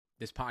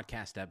This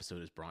podcast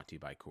episode is brought to you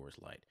by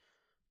Coors Light.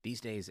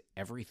 These days,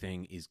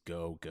 everything is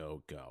go,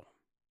 go, go.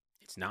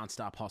 It's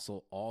nonstop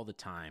hustle all the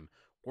time.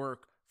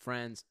 Work,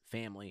 friends,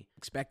 family,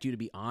 expect you to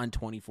be on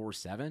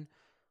 24/7.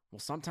 Well,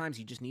 sometimes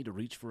you just need to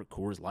reach for a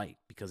Coors Light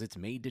because it's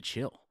made to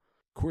chill.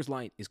 Coors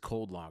Light is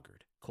cold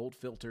lagered, cold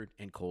filtered,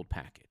 and cold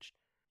packaged.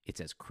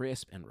 It's as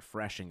crisp and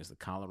refreshing as the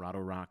Colorado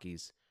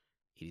Rockies.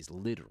 It is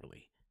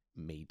literally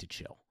made to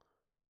chill.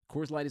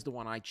 Coors Light is the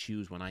one I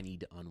choose when I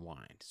need to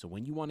unwind. So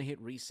when you want to hit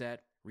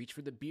reset, reach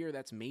for the beer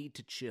that's made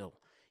to chill.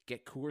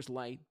 Get Coors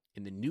Light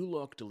in the new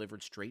look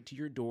delivered straight to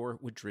your door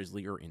with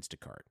Drizzly or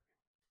Instacart.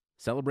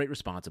 Celebrate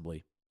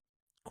responsibly.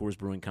 Coors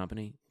Brewing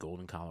Company,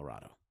 Golden,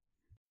 Colorado.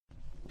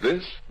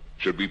 This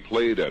should be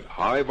played at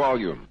high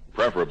volume,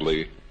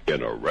 preferably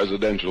in a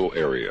residential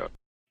area.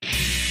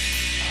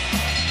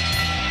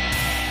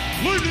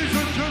 Ladies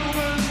and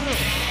gentlemen,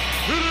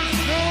 it is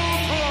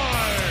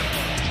showtime!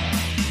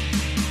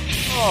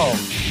 Oh,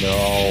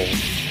 no.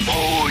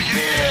 Oh,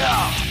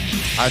 yeah!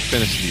 I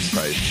finished these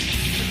fights.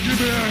 Give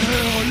me a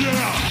hell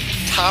yeah!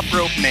 Top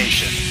Rope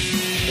Nation.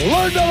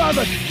 Learn to love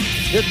it.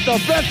 It's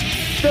the best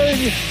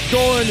thing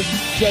going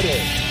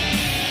today.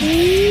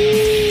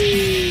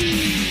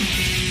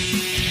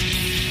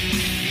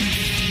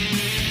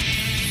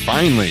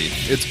 Finally,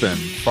 it's been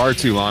far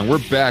too long.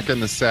 We're back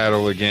in the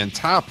saddle again.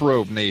 Top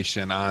Rope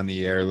Nation on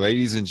the air.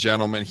 Ladies and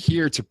gentlemen,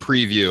 here to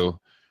preview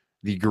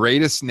the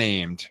greatest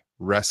named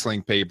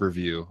wrestling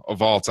pay-per-view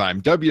of all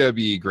time,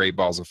 WWE Great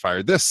Balls of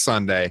Fire, this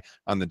Sunday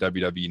on the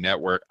WWE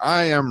Network.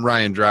 I am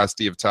Ryan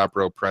Drosty of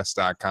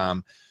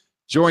TopRopePress.com,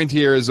 joined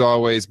here as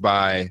always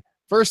by,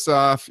 first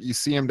off, you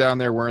see him down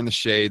there wearing the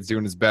shades,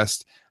 doing his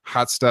best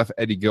hot stuff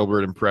Eddie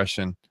Gilbert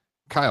impression,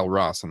 Kyle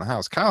Ross in the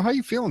house. Kyle, how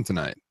you feeling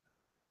tonight?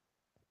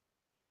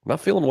 Not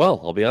feeling well,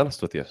 I'll be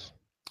honest with you.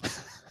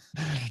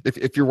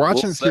 If you're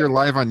watching this here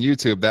live on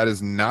YouTube, that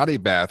is not a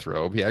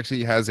bathrobe. He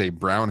actually has a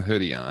brown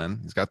hoodie on.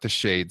 He's got the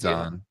shades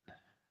on.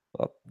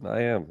 Well,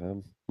 I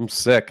am. I'm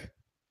sick.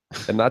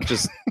 And not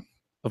just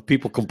of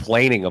people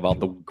complaining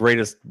about the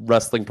greatest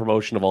wrestling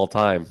promotion of all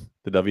time,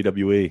 the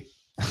WWE.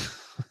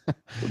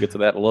 We'll get to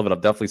that in a little bit. I'm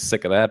definitely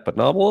sick of that, but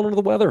no, I'm a little under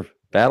the weather.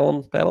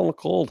 Battling the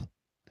cold.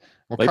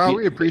 Well, Kyle,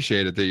 we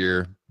appreciate it that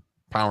you're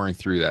powering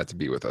through that to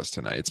be with us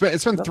tonight.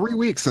 It's been 3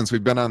 weeks since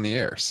we've been on the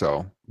air,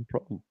 so no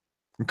problem.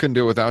 We couldn't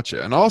do it without you.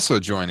 And also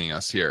joining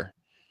us here,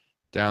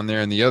 down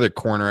there in the other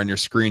corner on your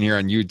screen here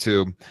on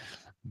YouTube,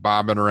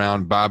 bobbing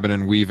around, bobbing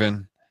and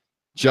weaving,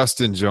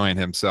 Justin enjoying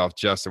himself.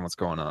 Justin, what's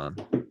going on?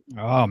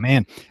 Oh,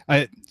 man.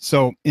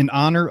 So in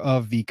honor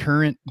of the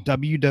current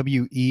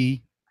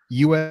WWE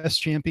U.S.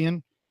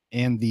 champion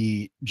and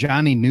the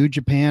Johnny New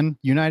Japan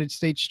United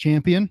States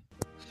champion.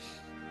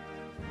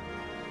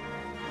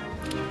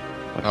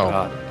 Oh,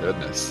 God. My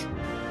goodness.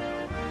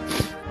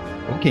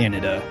 Oh,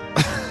 Canada.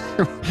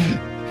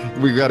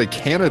 We got a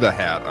Canada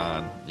hat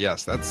on.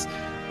 Yes, that's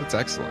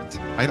excellent.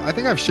 I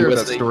think I've shared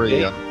that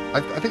story. I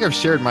think I've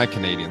shared my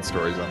Canadian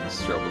stories on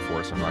this show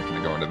before, so I'm not going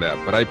to go into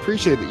that. But I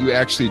appreciate that you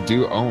actually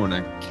do own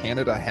a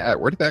Canada hat.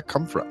 Where did that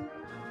come from?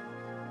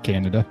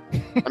 Canada.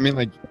 I mean,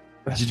 like,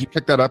 did you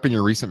pick that up in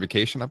your recent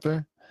vacation up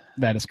there?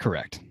 That is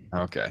correct.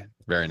 Okay,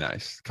 very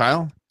nice.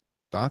 Kyle,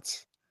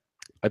 thoughts?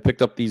 I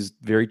picked up these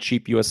very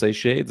cheap USA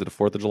shades at a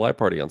 4th of July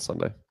party on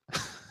Sunday.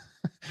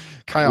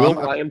 Kyle,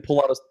 Will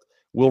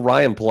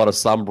Ryan pull out a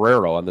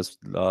sombrero on this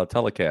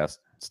telecast?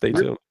 Stay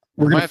tuned.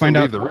 We're going to find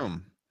out the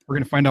room. We're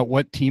going to find out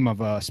what team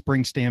of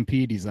Spring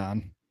Stampede he's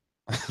on.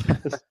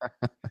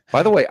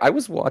 By the way, I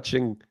was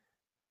watching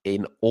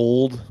an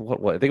old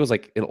I think it was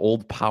like an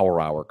old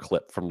Power Hour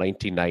clip from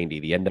 1990,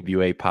 the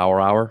NWA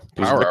Power Hour.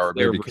 Power Hour,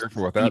 be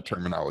careful with that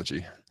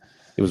terminology.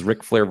 It was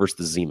Ric Flair versus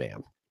the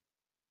Z-Man.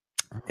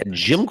 And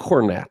Jim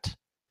Cornette,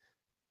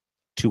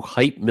 to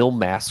hype Mil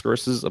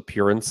Mascaris's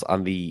appearance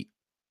on the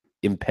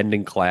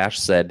impending clash,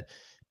 said,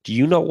 do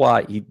you know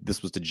why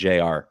this was to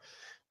JR?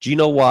 Do you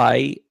know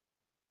why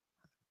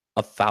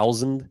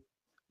 1,000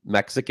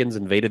 Mexicans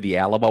invaded the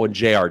Alamo? And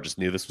JR just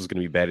knew this was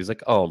going to be bad. He's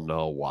like, oh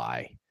no,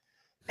 why?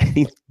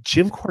 And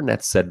Jim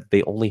Cornette said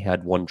they only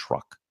had one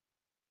truck.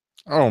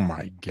 Oh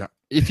my God.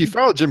 If you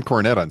follow Jim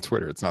Cornette on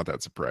Twitter, it's not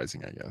that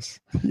surprising, I guess.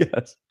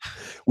 Yes.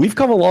 We've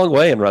come a long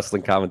way in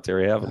wrestling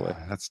commentary, haven't we?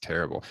 That's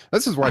terrible.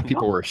 This is why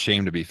people were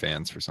ashamed to be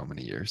fans for so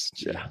many years.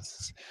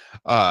 Yes.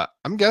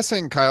 I'm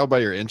guessing, Kyle, by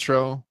your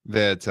intro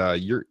that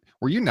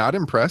were you not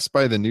impressed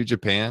by the New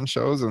Japan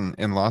shows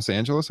in Los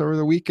Angeles over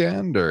the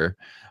weekend? Or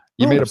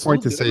you made a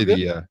point to say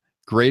the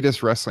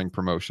greatest wrestling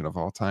promotion of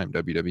all time,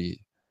 WWE.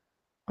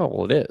 Oh,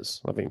 well, it is.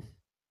 I mean,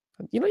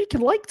 you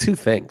can like two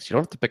things. You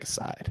don't have to pick a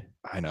side.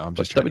 I know. I'm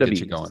just trying to get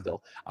you going.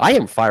 I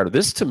am fired.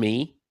 This, to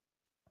me,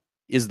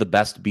 is the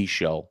best B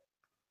show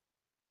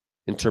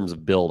in terms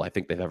of build I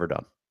think they've ever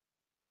done.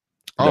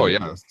 Oh,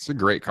 yeah. It's a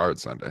great card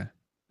Sunday.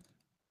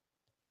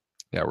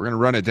 Yeah, we're going to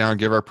run it down,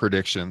 give our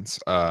predictions.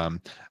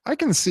 I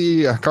can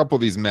see a couple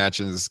of these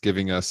matches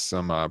giving us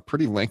some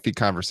pretty lengthy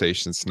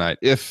conversations tonight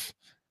if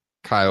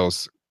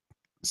Kyle's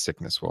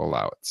sickness will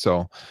allow it.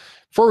 So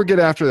before we get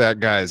after that,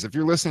 guys, if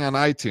you're listening on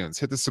iTunes,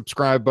 hit the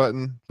subscribe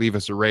button, leave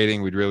us a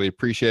rating. We'd really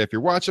appreciate it. If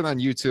you're watching on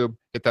YouTube,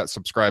 hit that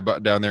subscribe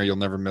button down there. You'll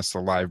never miss a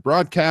live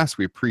broadcast.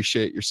 We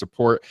appreciate your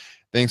support.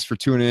 Thanks for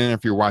tuning in.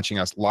 If you're watching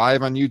us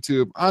live on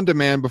YouTube, on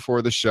demand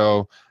before the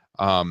show,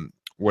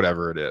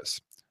 whatever it is.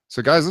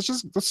 So guys,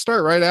 let's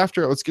start right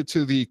after. Let's get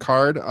to the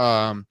card.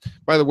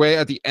 By the way,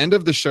 at the end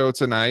of the show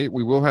tonight,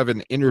 we will have an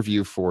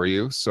interview for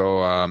you.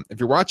 So if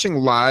you're watching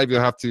live,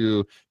 you'll have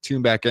to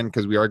tune back in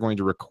because we are going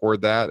to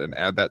record that and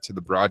add that to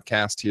the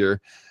broadcast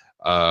here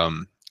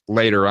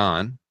later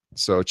on.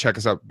 So check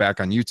us out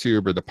back on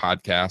YouTube or the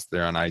podcast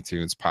there on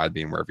iTunes,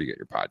 Podbean, wherever you get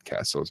your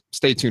podcast. So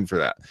stay tuned for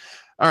that.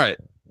 All right,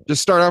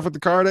 just start off with the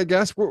card, I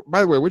guess.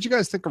 By the way, what'd you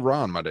guys think of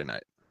Raw on Monday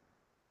night?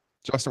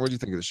 Justin, what'd you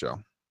think of the show?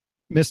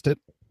 Missed it.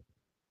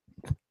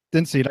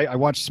 Didn't see it. I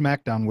watched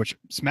SmackDown, which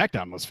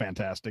SmackDown was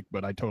fantastic,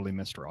 but I totally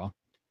missed Raw.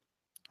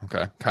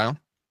 Okay. Kyle?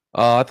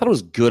 I thought it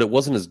was good. It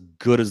wasn't as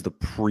good as the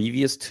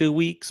previous 2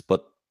 weeks,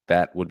 but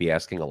that would be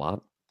asking a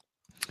lot.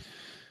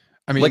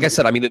 I mean, like I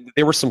said,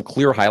 there were some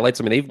clear highlights.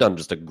 I mean, they've done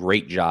just a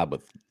great job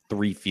with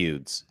 3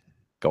 feuds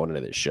going into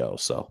this show.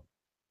 So,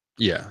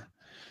 yeah.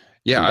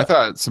 I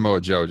thought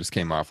Samoa Joe just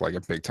came off like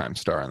a big time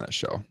star on that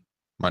show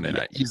Monday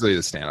night. Easily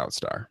the standout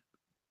star.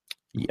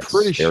 Yes,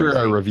 pretty sure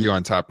our review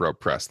on Top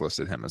Rope Press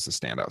listed him as a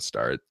standout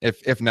star.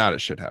 If not,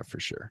 it should have for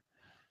sure.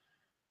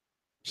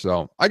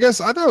 So I guess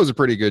I thought it was a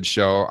pretty good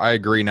show. I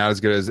agree, not as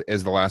good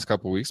as the last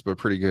couple of weeks, but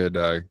pretty good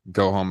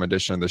go home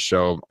edition of the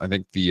show. I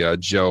think the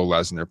Joe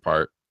Lesnar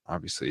part,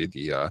 obviously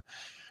the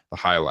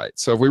highlight.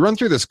 So if we run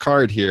through this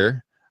card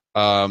here,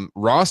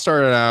 Raw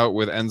started out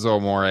with Enzo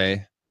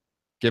Amore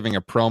giving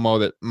a promo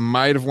that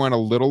might have went a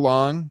little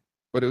long,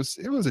 but it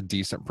was a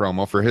decent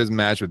promo for his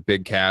match with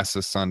Big Cass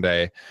this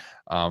Sunday.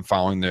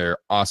 Following their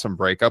awesome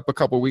breakup a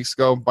couple weeks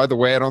ago. By the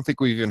way, I don't think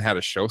we've even had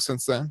a show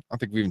since then. I don't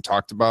think we even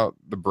talked about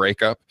the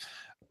breakup.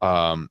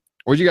 What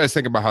do you guys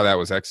think about how that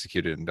was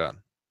executed and done?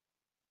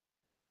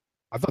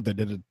 I thought they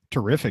did a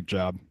terrific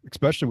job,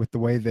 especially with the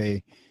way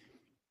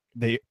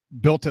they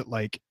built it.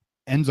 Like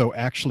Enzo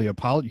actually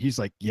apologized. He's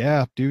like,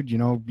 "Yeah, dude,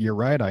 you're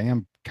right. I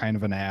am kind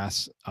of an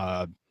ass.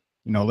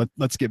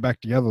 Let's get back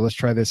together. Let's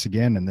try this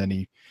again." And then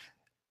he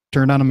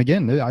turned on him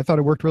again. I thought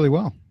it worked really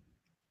well.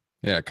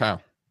 Yeah,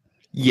 Kyle.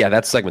 Yeah,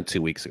 that segment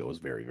 2 weeks ago was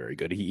very, very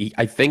good.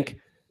 I think,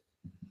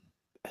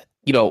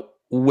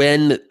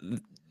 when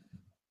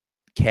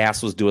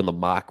Cass was doing the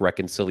mock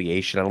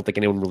reconciliation, I don't think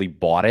anyone really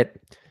bought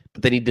it.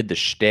 But then he did the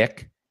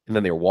shtick, and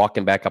then they were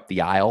walking back up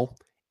the aisle.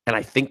 And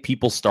I think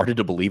people started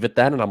to believe it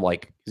then. And I'm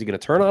like, is he going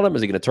to turn on him?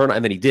 Is he going to turn on?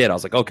 And then he did. I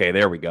was like, okay,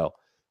 there we go.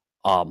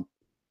 Because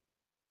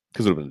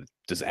it would have been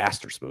a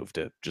disastrous move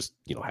to just,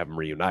 have him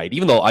reunite.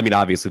 Even though,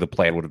 obviously the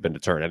plan would have been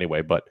to turn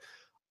anyway. But,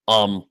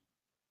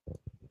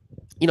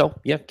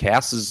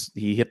 Cass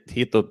he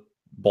hit the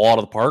ball out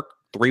of the park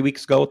 3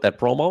 weeks ago with that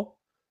promo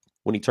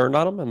when he turned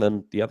on him. And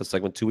then the other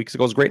segment 2 weeks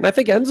ago was great. And I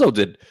think Enzo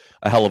did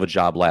a hell of a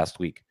job last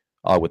week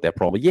with that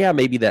promo. Yeah,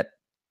 maybe that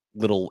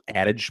little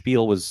adage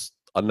spiel was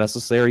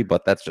unnecessary,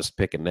 but that's just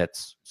picking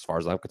nits as far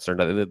as I'm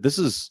concerned. This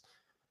is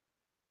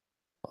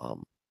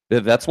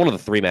that's one of the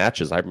 3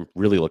 matches I'm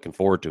really looking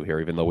forward to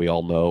here, even though we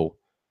all know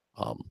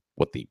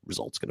what the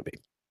result's going to be.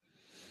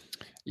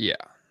 Yeah,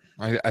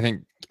 I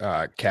think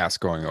Cass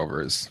going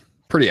over is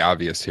pretty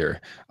obvious here.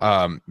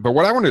 But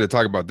what I wanted to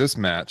talk about this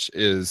match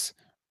is,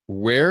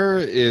 where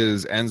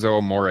is Enzo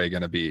Amore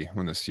going to be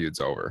when this feud's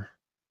over?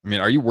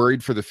 Are you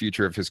worried for the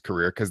future of his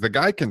career? Because the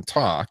guy can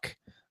talk,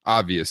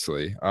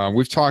 obviously.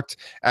 We've talked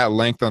at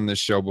length on this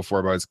show before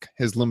about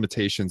his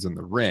limitations in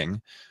the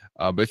ring.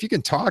 But if you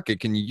can talk, it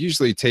can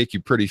usually take you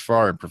pretty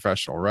far in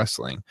professional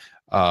wrestling.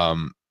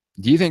 Do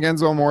you think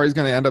Enzo Amore is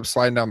going to end up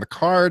sliding down the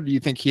card? Do you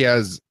think he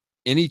has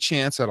any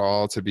chance at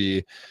all to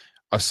be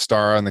a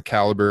star on the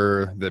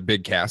caliber that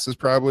Big Cass is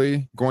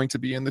probably going to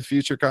be in the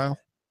future, Kyle?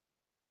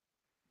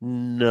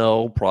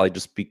 No, probably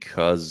just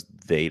because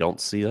they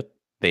don't see it,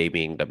 they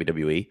being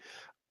WWE.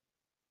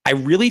 I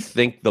really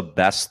think the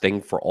best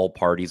thing for all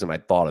parties, and I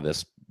thought of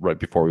this right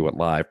before we went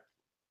live,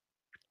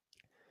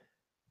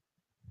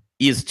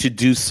 is to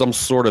do some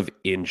sort of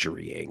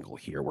injury angle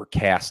here where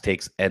Cass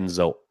takes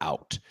Enzo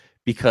out.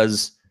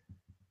 Because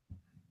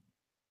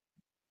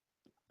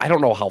I don't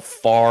know how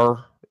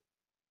far...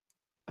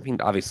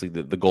 obviously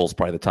the goal is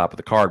probably the top of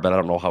the card, but I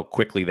don't know how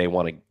quickly they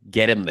want to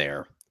get him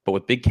there. But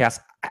with Big Cass,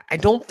 I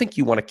don't think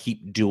you want to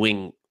keep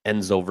doing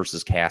Enzo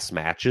versus Cass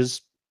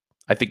matches.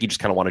 I think you just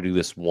kind of want to do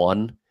this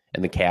one.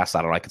 And the Cass,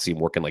 I don't know, I could see him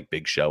working like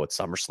Big Show at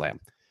SummerSlam.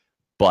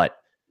 But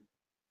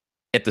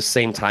at the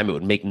same time, it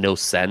would make no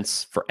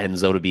sense for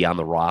Enzo to be on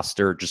the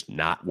roster, just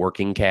not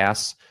working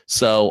Cass.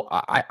 So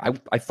I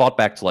thought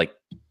back to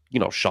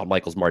Shawn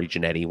Michaels, Marty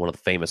Jannetty, one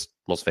of the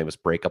most famous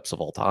breakups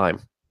of all time.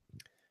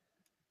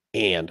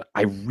 And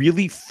I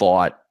really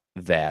thought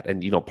that,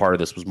 and part of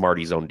this was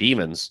Marty's own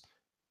demons,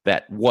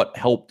 that what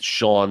helped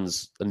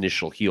Shawn's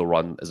initial heel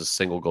run as a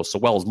single go so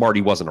well is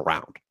Marty wasn't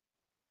around.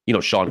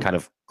 Shawn kind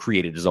of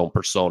created his own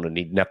persona, and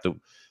he didn't have to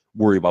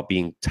worry about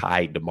being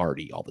tied to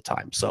Marty all the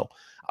time. So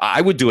I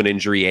would do an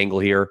injury angle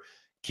here.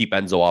 keep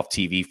Enzo off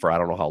TV for I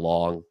don't know how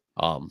long.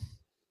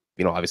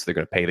 Obviously they're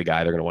going to pay the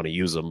guy. They're going to want to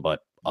use him.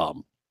 But,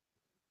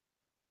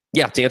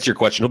 yeah, to answer your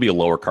question, he'll be a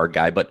lower card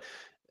guy. But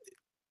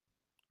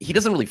he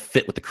doesn't really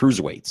fit with the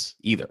cruiserweights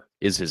either,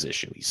 is his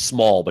issue. He's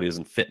small, but he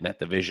doesn't fit in that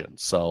division.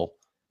 So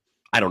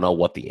I don't know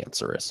what the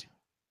answer is.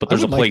 But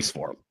there's a place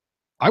for him.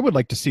 I would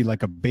like to see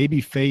like a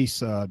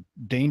babyface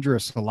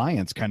dangerous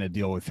alliance kind of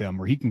deal with him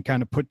where he can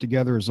kind of put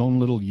together his own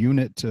little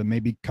unit to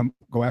maybe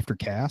go after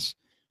Cass.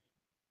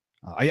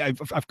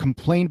 I've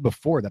complained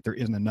before that there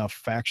isn't enough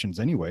factions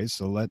anyways,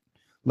 so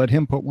let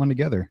him put one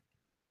together.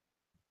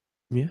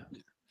 Yeah,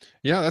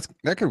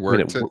 that could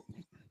work.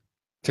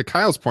 To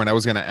Kyle's point, I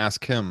was going to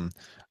ask him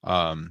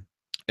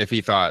if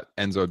he thought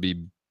Enzo would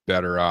be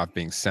better off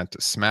being sent to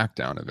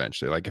SmackDown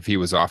eventually, like if he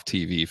was off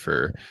TV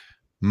for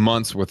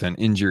months with an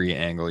injury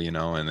angle,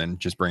 and then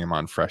just bring him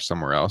on fresh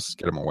somewhere else,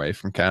 get him away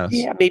from Cass.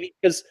 Yeah, maybe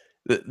because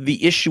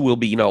the issue will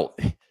be,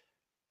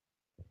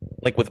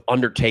 like with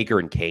Undertaker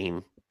and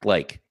Kane,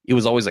 like it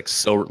was always like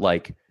so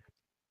like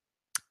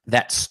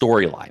that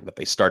storyline that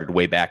they started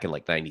way back in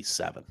like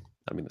 97.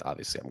 I mean,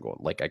 obviously I'm going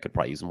like I could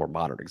probably use a more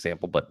modern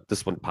example, but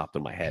this one popped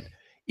in my head.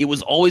 It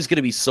was always going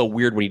to be so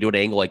weird when you do an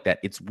angle like that.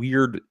 It's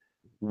weird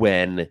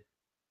when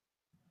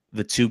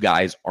the two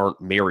guys aren't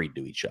married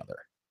to each other,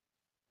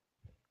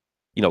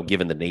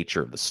 given the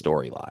nature of the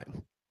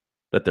storyline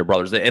that they're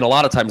brothers. And a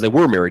lot of times they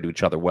were married to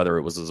each other, whether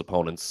it was as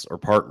opponents or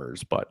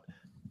partners. But,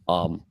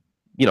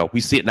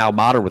 we see it now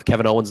modern with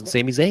Kevin Owens and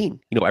Sami Zayn.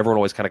 Everyone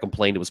always kind of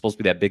complained it was supposed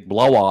to be that big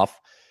blow off.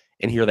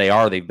 And here they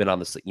are. They've been on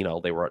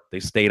the, they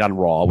stayed on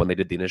Raw when they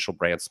did the initial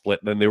brand split.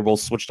 And then they were both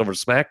switched over to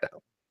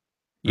SmackDown.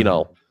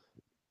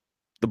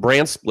 The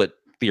brand split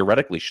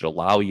theoretically should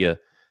allow you,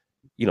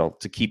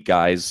 to keep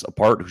guys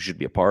apart who should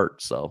be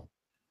apart. So,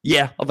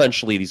 yeah,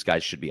 eventually these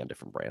guys should be on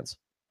different brands.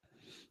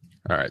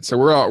 All right, so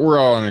we're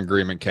all in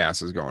agreement.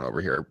 Cass is going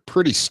over here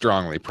pretty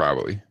strongly,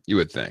 probably. You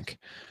would think.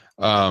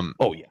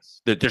 Oh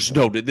yes, there's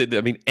no.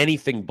 I mean,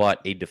 anything but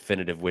a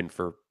definitive win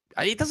for.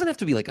 It doesn't have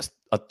to be like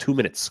a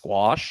 2-minute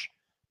squash,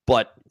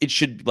 but it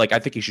should. Like I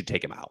think he should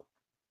take him out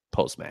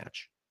post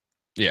match.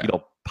 Yeah,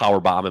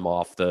 power bomb him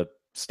off the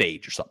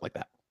stage or something like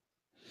that.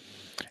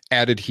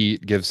 Added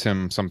heat gives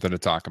him something to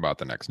talk about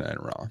the next night in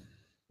Raw.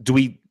 Do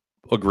we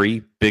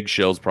agree? Big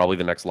Show's probably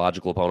the next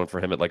logical opponent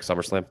for him at like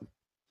SummerSlam.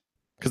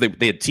 Because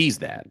they had teased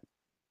that.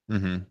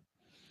 Mm-hmm.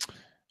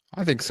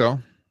 I think so.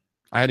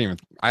 I hadn't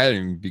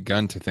even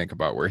begun to think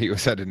about where he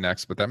was headed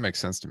next, but that makes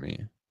sense to me.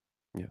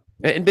 Yeah,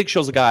 and Big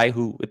Show's a guy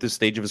who, at this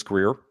stage of his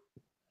career,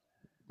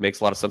 makes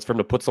a lot of sense for him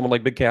to put someone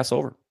like Big Cass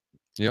over.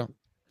 Yeah.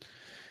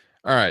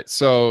 All right,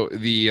 so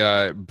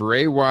the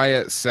Bray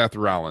Wyatt Seth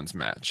Rollins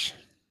match.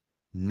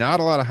 Not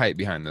a lot of hype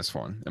behind this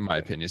one, in my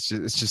opinion. It's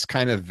just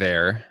kind of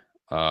there.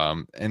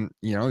 And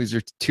these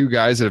are two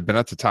guys that have been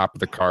at the top of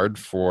the card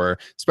for,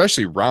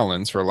 especially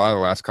Rollins, for a lot of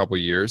the last couple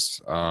of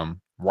years.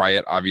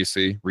 Wyatt,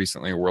 obviously,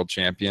 recently a world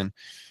champion.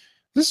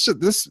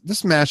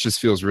 This match just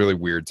feels really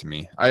weird to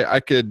me. I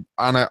could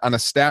on a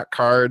stat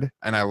card,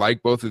 and I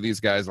like both of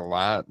these guys a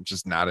lot.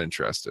 Just not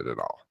interested at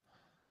all.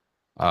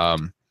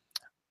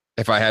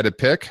 If I had to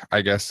pick,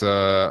 I guess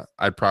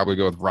I'd probably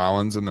go with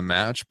Rollins in the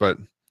match. But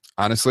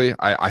honestly,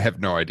 I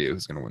have no idea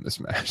who's going to win this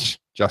match.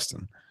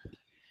 Justin.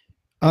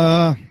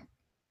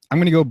 I'm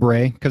going to go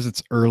Bray because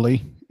it's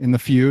early in the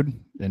feud,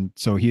 and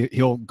so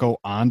he'll go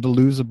on to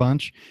lose a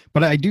bunch.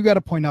 But I do got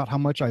to point out how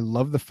much I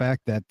love the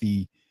fact that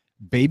the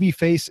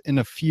babyface in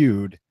a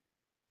feud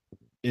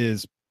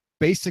is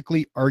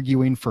basically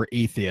arguing for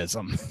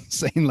atheism,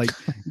 saying like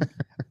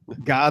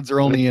gods are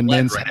only in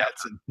men's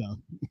heads and stuff.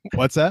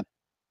 What's that?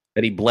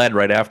 And he bled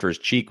right after. His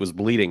cheek was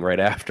bleeding right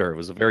after. It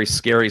was a very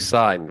scary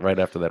sign right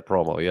after that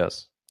promo,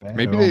 yes.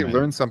 Maybe they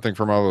learned something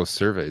from all those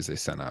surveys they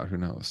sent out. Who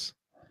knows?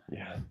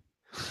 Yeah.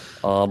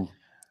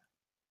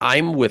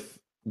 I'm with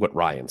what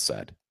Ryan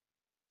said.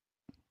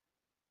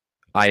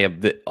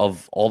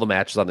 Of all the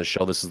matches on the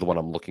show, this is the one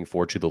I'm looking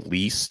forward to the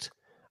least.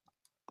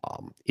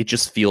 It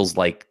just feels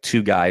like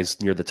two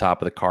guys near the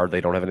top of the card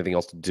they don't have anything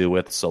else to do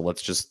with, so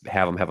let's just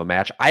have them have a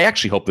match. I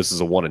actually hope this is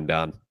a one and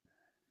done.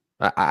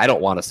 I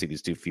don't want to see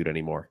these two feud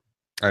anymore.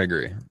 I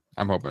agree.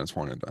 I'm hoping it's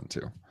one and done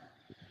too.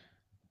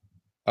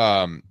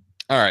 All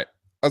right,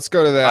 let's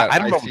go to that. I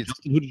don't know.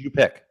 Justin, who did you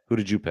pick? Who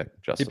did you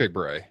pick, Justin? He picked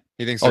Bray.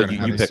 He thinks they're going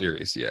to have a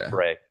series. Yeah.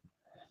 Bray.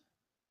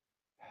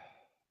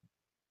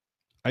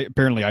 I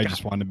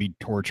just want to be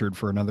tortured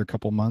for another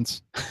couple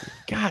months.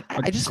 God,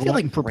 I just feel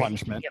like for Bray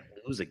punishment. can't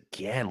lose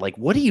again. Like,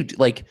 what do you do?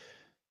 Like,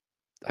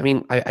 I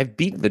mean, I've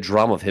beaten the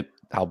drum of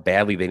how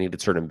badly they need to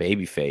turn him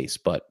babyface,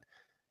 but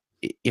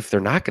if they're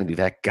not going to do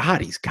that,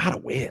 God, he's got to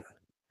win.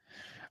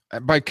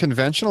 By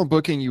conventional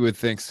booking, you would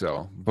think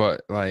so,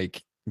 but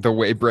like the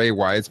way Bray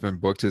Wyatt's been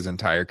booked his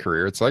entire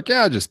career, it's like,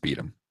 yeah, just beat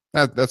him.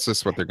 That's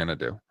just what they're going to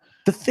do.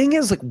 The thing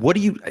is, like,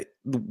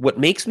 what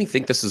makes me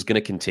think this is going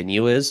to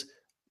continue is,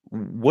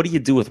 what do you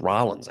do with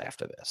Rollins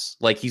after this?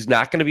 Like, he's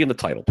not going to be in the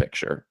title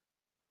picture.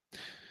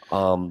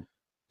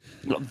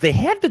 They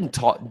had been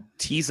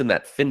teasing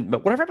that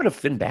whatever happened to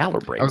Finn Balor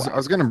break.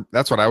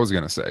 That's what I was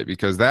gonna say,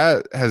 because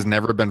that has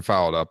never been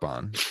followed up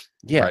on.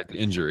 Yeah, right, the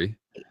injury.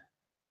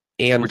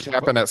 And which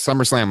happened at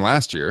SummerSlam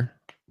last year.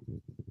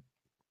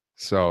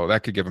 So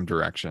that could give him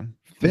direction.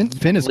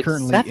 Finn is like,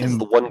 currently Seth in is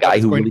the one guy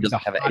what's who going really to be the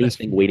doesn't have hottest-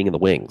 anything waiting in the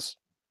wings.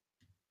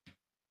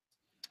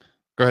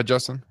 Go ahead,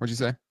 Justin. What'd you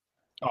say?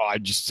 Oh,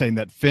 I'm just saying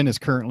that Finn is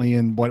currently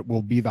in what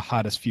will be the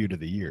hottest feud of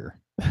the year.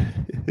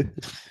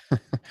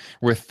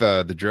 With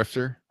the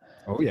Drifter,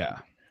 Oh yeah.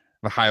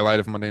 the highlight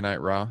of Monday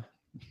Night Raw.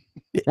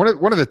 One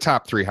of the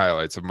top 3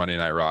 highlights of Monday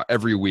Night Raw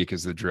every week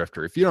is the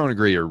Drifter. If you don't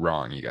agree, you're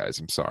wrong, you guys.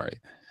 I'm sorry.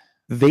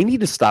 They need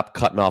to stop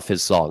cutting off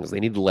his songs.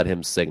 They need to let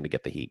him sing to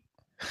get the heat.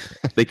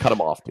 They cut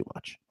him off too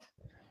much.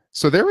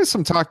 So there was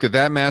some talk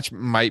that match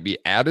might be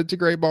added to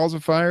Great Balls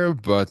of Fire,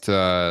 but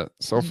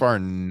so far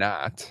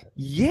not.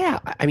 Yeah,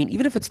 I mean,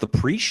 even if it's the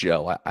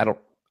pre-show, I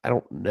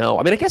don't know.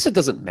 I mean, I guess it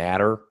doesn't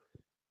matter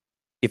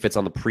if it's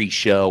on the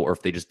pre-show or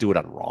if they just do it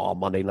on Raw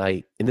Monday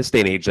night. In this day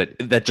and age,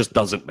 that just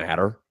doesn't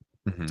matter.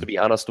 Mhm. To be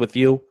honest with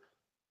you,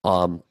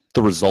 the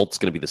result's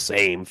going to be the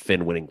same.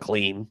 Finn winning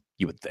clean,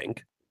 you would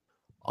think.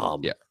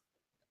 Yeah.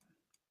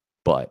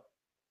 But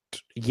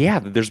yeah,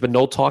 there's been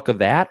no talk of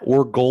that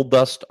or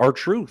Goldust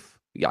R-Truth.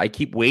 I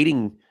keep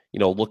waiting,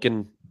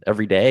 looking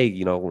every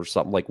day, or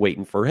something like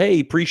waiting for,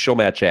 hey, pre-show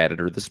match added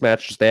or this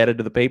match just added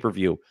to the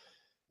pay-per-view.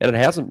 And it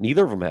hasn't.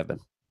 Neither of them have been.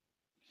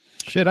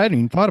 Shit, I hadn't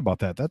even thought about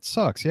that. That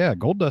sucks. Yeah,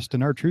 Goldust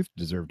and R-Truth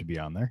deserve to be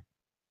on there.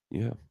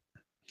 Yeah.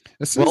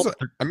 This Well- is,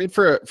 I mean,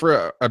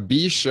 for a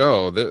B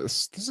show,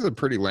 this is a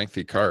pretty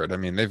lengthy card. I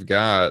mean, they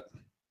got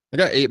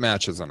 8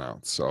 matches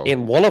announced. So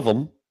And one of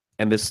them,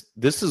 and this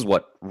is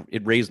what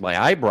it raised my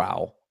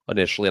eyebrow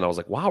initially, and I was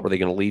like, wow, are they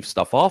going to leave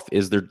stuff off?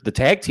 Is the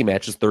tag team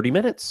match is 30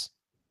 minutes?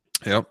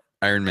 Yep,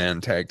 Iron Man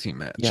tag team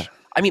match. Yeah.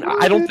 I mean,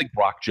 I don't think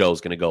Brock Joe's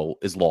going to go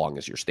as long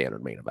as your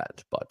standard main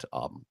event, but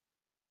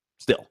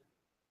still.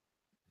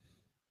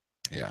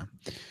 Yeah.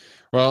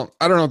 Well,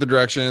 I don't know what the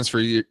direction is for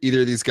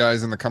either of these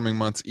guys in the coming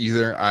months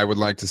either. I would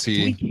like to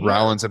see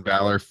Rollins and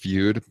Balor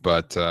feud,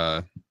 but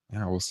yeah,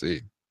 we'll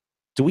see.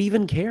 Do we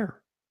even care?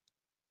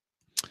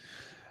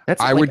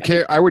 I would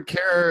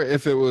care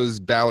if it was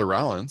Balor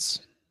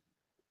Rollins.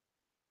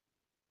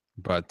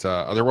 But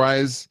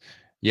otherwise,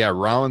 yeah,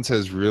 Rollins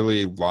has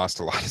really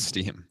lost a lot of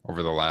steam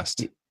over the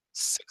last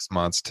 6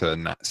 to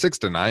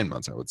 9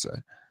 months, I would say.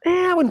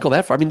 I wouldn't go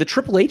that far. I mean, the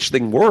Triple H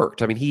thing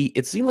worked. I mean,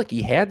 it seemed like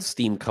he had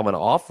steam coming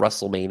off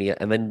WrestleMania,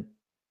 and then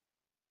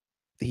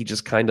he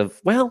just kind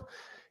of,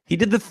 he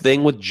did the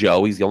thing with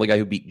Joe. He's the only guy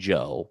who beat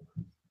Joe.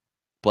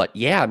 But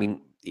yeah, I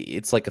mean,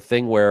 it's like a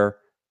thing where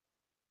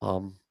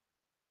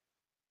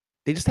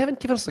they just haven't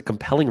given us a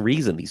compelling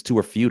reason these two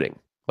are feuding.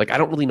 Like, I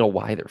don't really know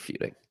why they're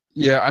feuding.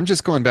 Yeah, I'm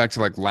just going back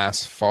to like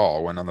last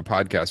fall when on the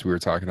podcast we were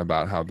talking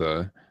about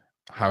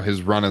how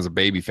his run as a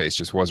babyface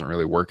just wasn't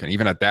really working,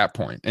 even at that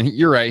point. And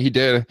you're right, he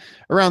did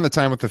around the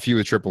time with the feud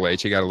with Triple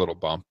H, he got a little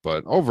bump,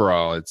 but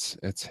overall it's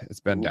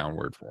been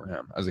downward for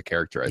him as a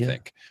character, I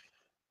think.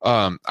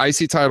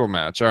 IC title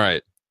match. All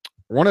right.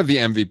 One of the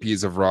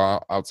MVPs of Raw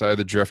outside of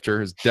the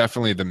Drifter is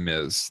definitely The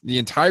Miz. The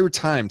entire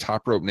time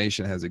Top Rope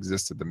Nation has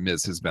existed, The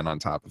Miz has been on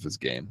top of his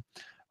game.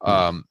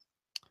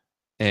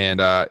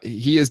 And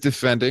he is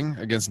defending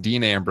against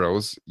Dean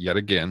Ambrose yet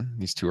again.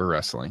 These two are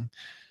wrestling.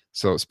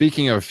 So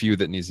speaking of a feud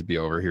that needs to be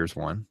over, here's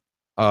one.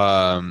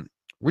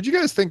 What'd you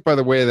guys think, by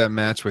the way, of that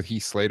match with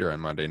Heath Slater on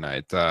Monday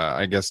night?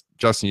 I guess,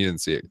 Justin, you didn't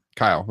see it.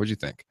 Kyle, what'd you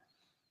think?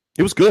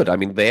 It was good. I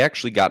mean, they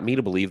actually got me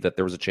to believe that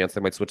there was a chance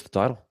they might switch the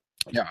title.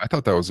 Yeah, I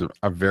thought that was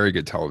a very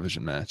good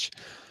television match.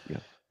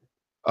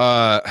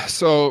 Yeah.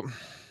 So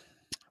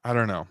I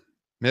don't know.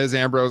 Miz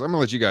Ambrose, I'm gonna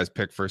let you guys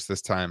pick first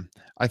this time.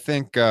 I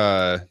think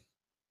The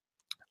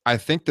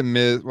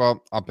Miz,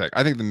 well, I'll pick.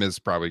 I think The Miz is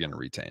probably gonna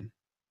retain.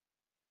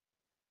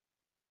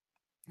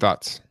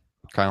 Thoughts,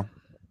 Kyle?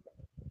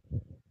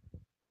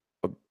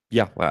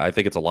 Yeah, I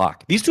think it's a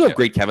lock. These two have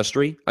great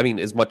chemistry. I mean,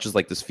 as much as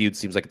like this feud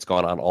seems like it's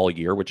gone on all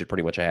year, which it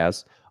pretty much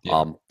has,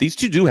 these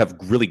two do have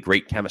really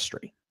great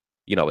chemistry.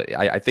 You know,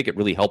 I think it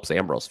really helps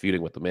Ambrose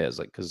feuding with The Miz,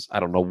 like, because I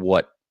don't know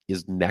what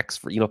is next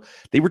for,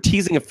 they were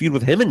teasing a feud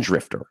with him and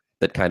Drifter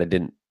that kind of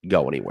didn't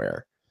go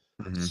anywhere.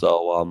 Mm-hmm.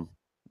 So,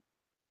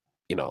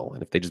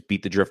 and if they just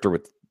beat the Drifter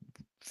with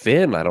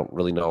Finn, I don't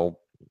really know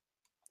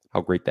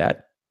how great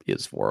that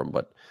is for him.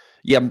 But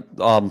yeah,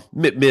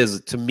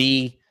 Miz, to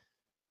me,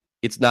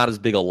 it's not as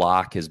big a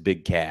lock as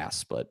Big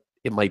Cass, but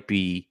it might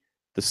be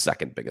the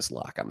second biggest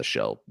lock on the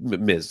show.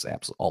 Miz,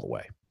 absolutely, all the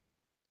way.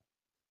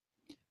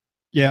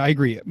 Yeah, I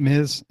agree.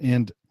 Miz,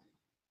 and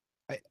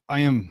I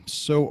am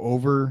so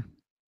over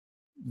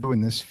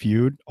doing this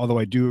feud, although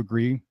I do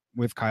agree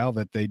with Kyle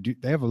that they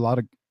have a lot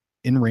of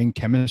in-ring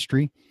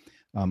chemistry.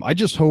 I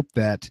just hope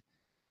that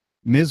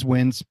Miz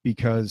wins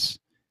because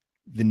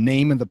the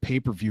name of the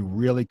pay-per-view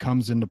really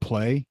comes into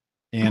play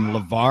and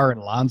LeVar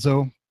and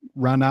Lonzo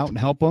run out and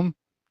help him.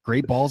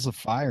 Great balls of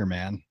fire,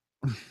 man.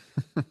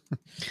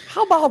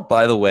 How about,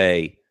 by the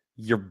way,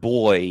 your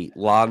boy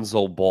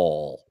Lonzo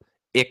Ball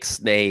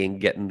ixnaying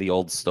getting the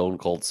old Stone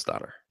Cold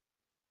Stunner?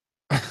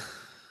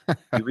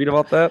 You read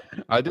about that?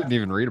 I didn't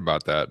even read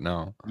about that.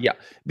 No. Yeah,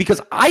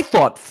 because I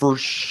thought for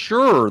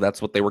sure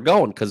that's what they were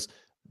going. Because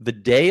the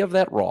day of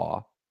that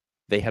Raw,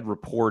 they had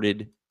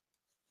reported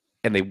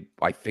and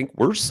I think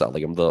we're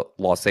selling them the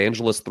Los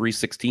Angeles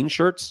 316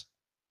 shirts.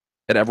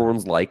 And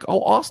everyone's like,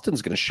 oh,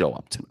 Austin's going to show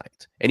up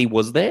tonight. And he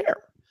was there.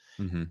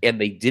 Mm-hmm.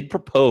 And they did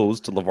propose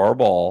to LeVar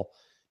Ball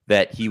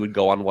that he would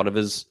go on one of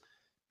his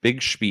big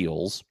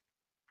spiels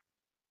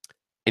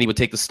and he would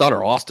take the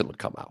stunner. Austin would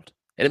come out.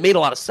 And it made a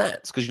lot of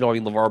sense because,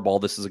 LeVar Ball,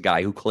 this is a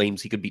guy who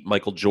claims he could beat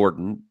Michael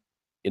Jordan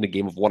in a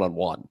game of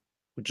one-on-one,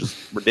 which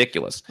is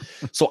ridiculous.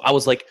 So I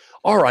was like,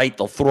 all right,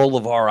 they'll throw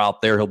LeVar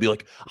out there. He'll be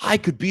like, I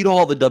could beat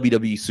all the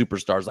WWE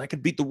superstars. I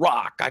could beat The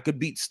Rock. I could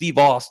beat Steve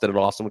Austin. And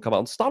Austin would come out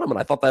and stun him. And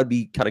I thought that would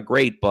be kind of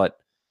great. But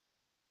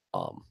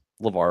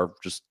LeVar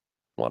just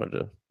wanted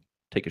to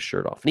take his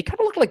shirt off. And he kind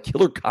of looked like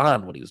Killer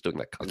Khan when he was doing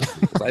that kung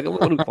fu. Was I the only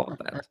one who thought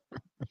that?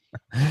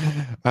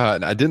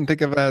 I didn't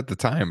think of that at the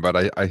time,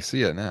 but I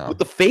see it now. With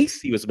the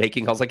face he was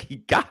making, I was like,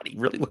 he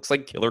really looks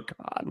like Killer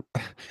Khan.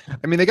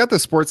 I mean, they got the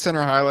Sports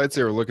Center highlights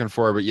they were looking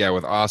for, but yeah,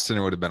 with Austin,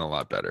 it would have been a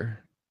lot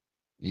better.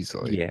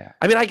 Easily. Yeah.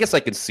 I mean, I guess I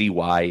can see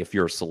why if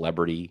you're a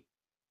celebrity,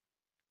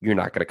 you're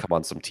not going to come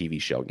on some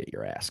TV show and get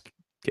your ass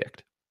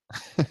kicked.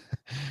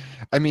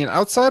 I mean,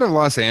 outside of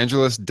Los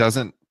Angeles,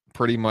 doesn't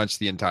pretty much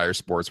the entire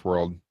sports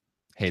world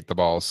hate the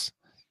Balls?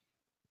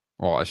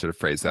 Well, I should have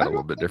phrased that a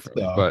little bit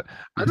differently, but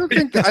I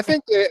think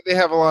they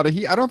have a lot of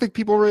heat. I don't think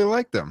people really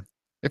like them.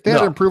 If they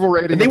had an approval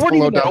rating, they weren't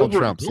below even Donald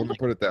Trump. So let me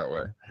put it that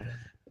way.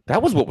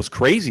 That was what was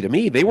crazy to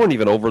me. They weren't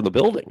even over in the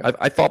building.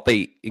 I thought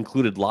they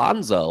included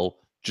Lonzo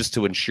just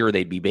to ensure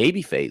they'd be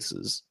baby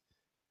faces.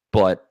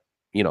 But,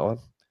 don't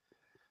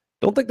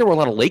think there were a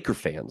lot of Laker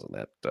fans in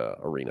that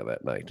arena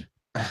that night.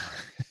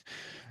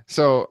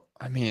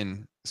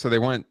 So they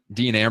went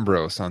Dean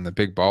Ambrose on the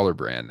Big Baller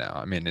brand now.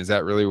 I mean, is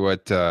that really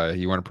what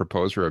you want to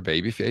propose for a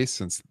baby face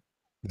since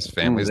this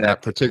family is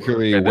not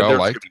particularly well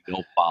liked?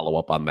 No follow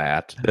up on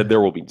that.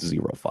 There will be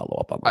zero follow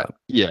up on that.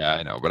 Yeah,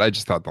 I know, but I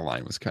just thought the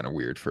line was kind of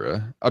weird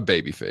for a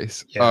baby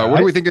face. Yeah, what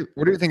do we think?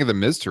 What do you think of the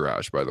Miz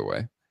Taraj, by the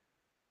way?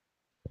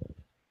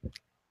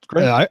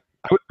 Great. I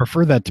would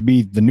prefer that to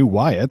be the new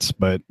Wyatts,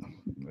 but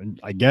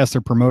I guess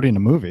they're promoting a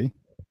movie.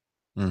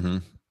 Mm-hmm.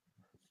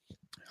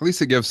 At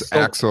least it gives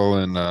Axel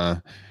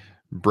and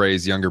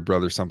Bray's younger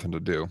brother something to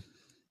do.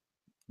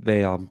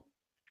 They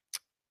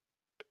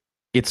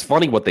it's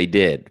funny what they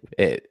did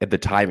at the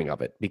timing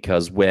of it,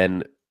 because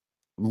when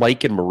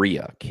Mike and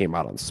Maria came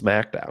out on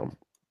SmackDown,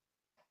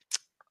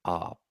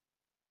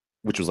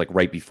 which was like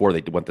right before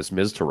they went this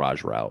Miz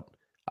Taraj route,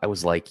 I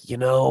was like,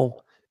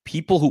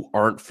 people who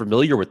aren't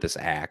familiar with this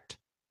act,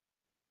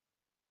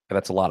 and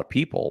that's a lot of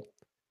people,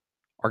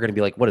 are going to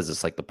be like, what is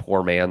this, like the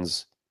poor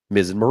man's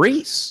Miz and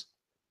Maurice?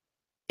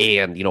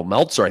 And,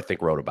 Meltzer, I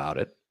think, wrote about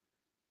it.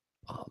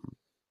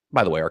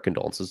 By the way, our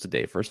condolences to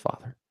Dave for his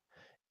father.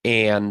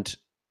 And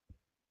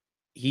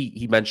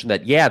he mentioned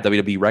that, yeah,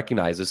 WWE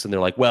recognized this, and they're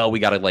like, well, we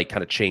got to like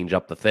kind of change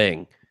up the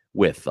thing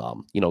with,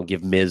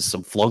 give Miz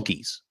some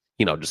flunkies,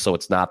 just so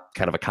it's not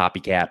kind of a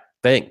copycat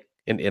thing.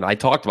 And I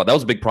talked about that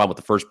was a big problem with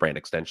the first brand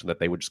extension, that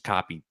they would just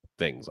copy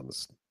things on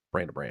this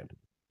brand to brand.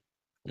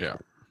 Yeah.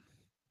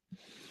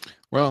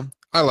 Well,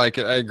 I like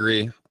it. I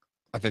agree.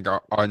 I think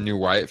our new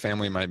Wyatt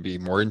family might be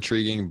more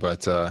intriguing,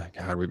 but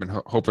God, we've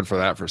been hoping for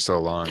that for so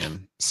long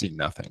and seen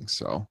nothing.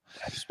 So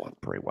I just want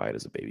Bray Wyatt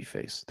as a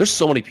babyface. There's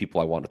so many people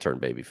I want to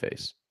turn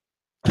babyface.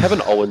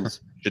 Kevin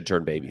Owens should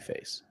turn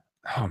babyface.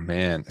 Oh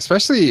man,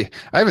 especially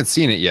I haven't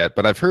seen it yet,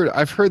 but I've heard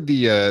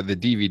the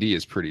DVD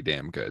is pretty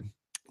damn good.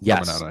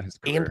 Yes, coming out on his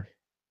career.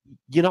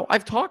 And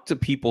I've talked to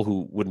people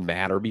who would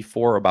matter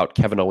before about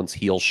Kevin Owens'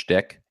 heel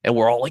shtick, and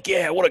we're all like,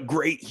 "Yeah, what a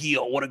great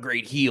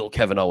heel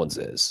Kevin Owens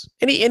is."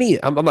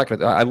 I'm not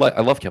gonna. I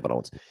love Kevin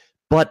Owens,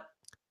 but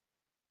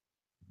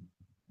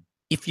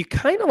if you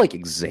kind of like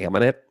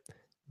examine it,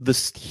 the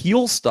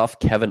heel stuff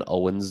Kevin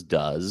Owens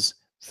does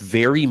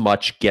very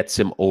much gets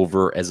him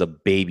over as a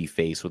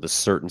babyface with a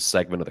certain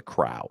segment of the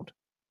crowd.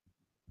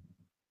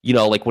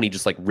 Like when he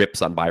just like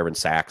rips on Byron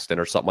Saxton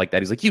or something like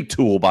that. He's like, "You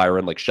tool,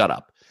 Byron! Like, shut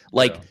up!"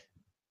 Like. Yeah.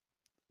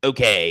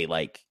 Okay,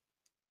 like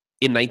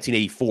in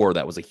 1984,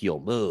 that was a heel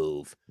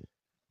move,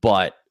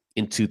 but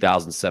in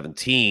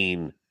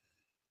 2017,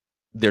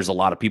 there's a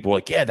lot of people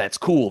like, yeah, that's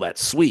cool,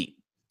 that's sweet,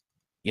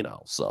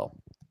 So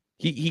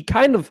he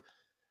kind of,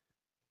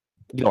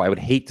 I would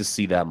hate to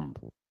see them.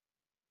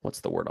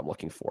 What's the word I'm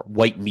looking for?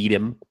 White meat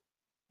him,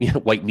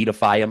 white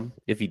meatify him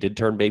if he did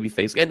turn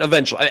babyface, and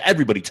eventually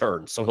everybody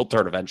turns, so he'll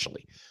turn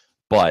eventually.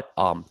 But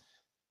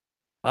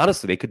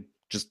honestly, they could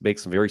just make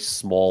some very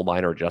small,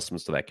 minor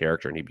adjustments to that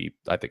character, and he'd be,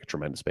 I think, a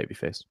tremendous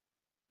babyface.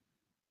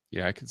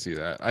 Yeah, I can see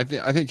that. I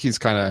think he's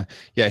kind of,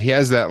 he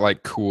has that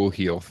like cool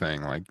heel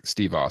thing, like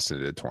Steve Austin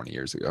did 20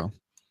 years ago.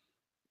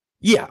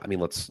 Yeah, I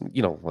mean,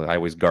 I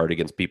always guard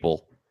against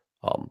people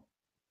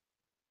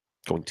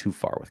going too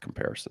far with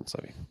comparisons.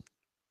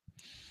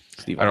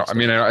 I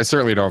mean, I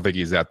certainly don't think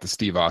he's at the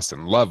Steve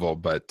Austin level,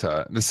 but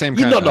the same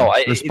kind of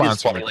response. It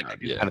is funny, like,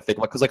 kind of think,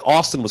 like, because like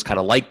Austin was kind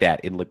of like that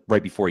in like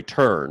right before he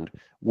turned,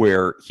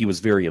 where he was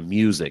very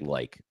amusing,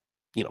 like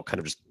kind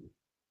of just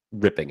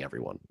ripping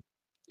everyone.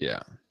 Yeah.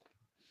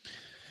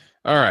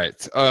 All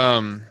right.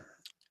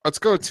 let's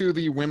go to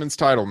the women's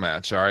title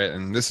match. All right.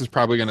 And this is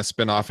probably going to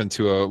spin off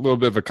into a little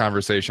bit of a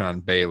conversation on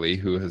Bailey,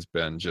 who has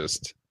been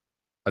just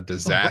a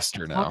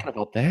disaster now. Talking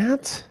about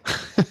that?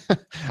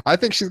 I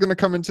think she's going to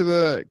come into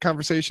the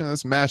conversation in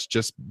this match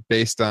just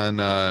based on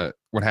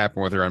what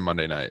happened with her on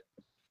Monday night.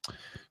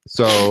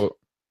 So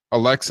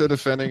Alexa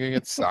defending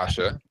against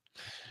Sasha.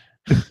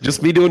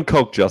 Just me doing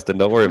coke, Justin.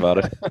 Don't worry about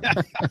it.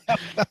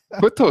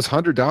 Put those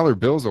 $100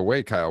 bills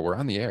away, Kyle. We're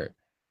on the air.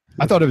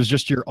 I thought it was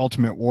just your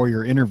Ultimate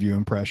Warrior interview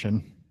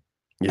impression.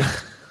 Yeah.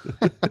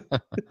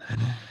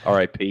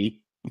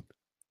 R.I.P.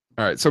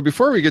 All right. So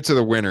before we get to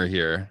the winner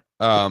here,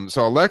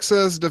 so Alexa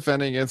is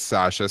defending against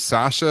Sasha.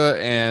 Sasha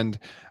and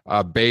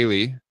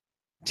Bailey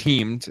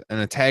teamed in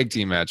a tag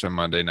team match on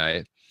Monday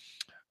night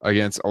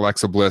against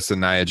Alexa Bliss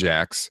and Nia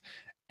Jax.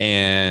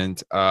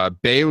 And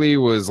Bailey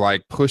was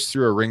like pushed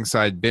through a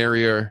ringside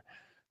barrier.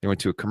 They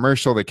went to a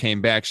commercial. They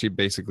came back. She'd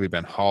basically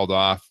been hauled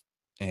off,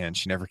 and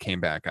she never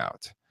came back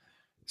out.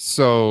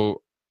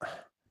 So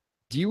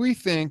do we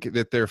think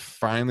that they're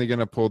finally going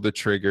to pull the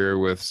trigger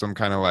with some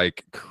kind of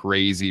like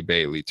crazy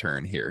Bailey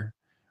turn here,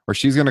 where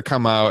she's going to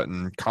come out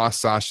and cost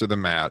Sasha the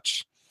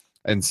match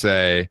and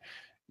say,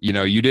 you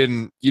know, you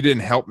didn't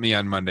help me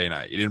on Monday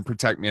night. You didn't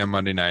protect me on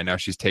Monday night. Now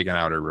she's taking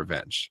out her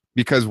revenge.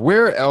 Because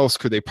where else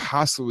could they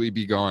possibly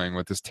be going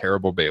with this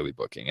terrible Bailey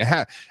booking?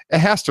 It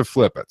has to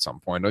flip at some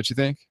point, don't you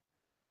think?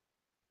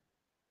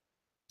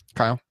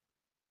 Kyle?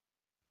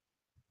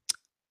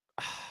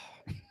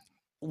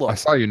 Look, I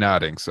saw you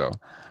nodding, so.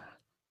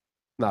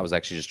 No, I was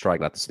actually just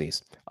trying not to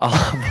sneeze.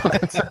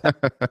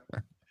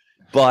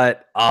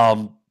 But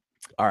all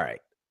right.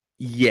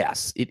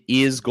 Yes, it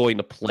is going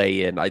to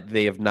play in.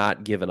 They have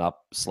not given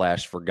up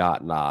 /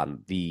 forgotten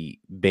on the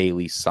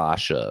Bailey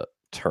Sasha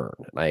turn.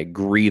 And I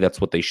agree that's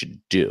what they should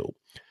do.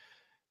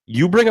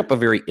 You bring up a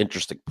very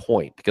interesting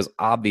point because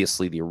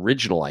obviously the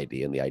original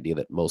idea and the idea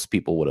that most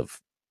people would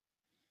have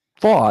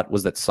thought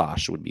was that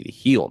Sasha would be the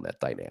heel in that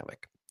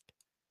dynamic.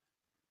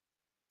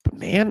 But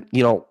man,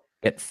 you know,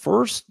 at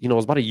first, you know, it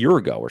was about a year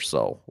ago or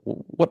so.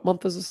 What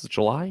month is this?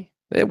 July?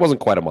 It wasn't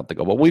quite a month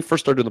ago. But when we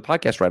first started doing the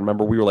podcast, right, I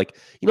remember we were like,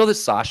 you know,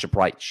 this Sasha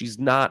Bright, she's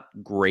not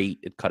great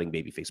at cutting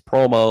babyface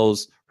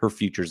promos. Her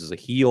futures as a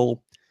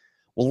heel.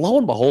 Well, lo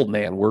and behold,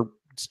 man,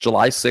 it's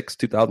July 6,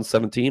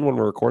 2017 when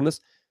we're recording this.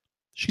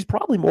 She's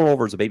probably more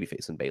over as a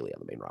babyface than Bailey on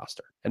the main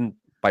roster. And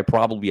by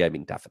probably, I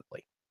mean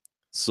definitely.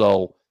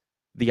 So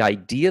the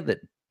idea that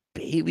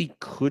Bailey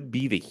could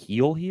be the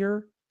heel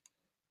here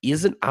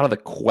isn't out of the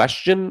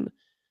question.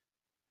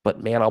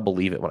 But man, I'll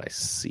believe it when I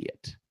see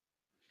it.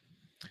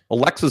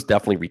 Alexa's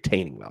definitely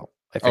retaining, though.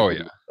 I think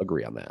we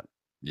agree on that.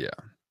 Yeah.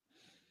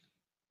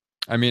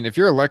 I mean, if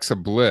you're Alexa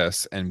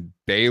Bliss and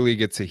Bailey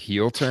gets a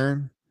heel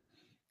turn,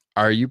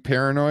 are you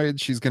paranoid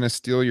she's going to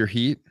steal your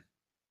heat?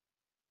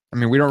 I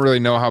mean, we don't really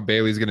know how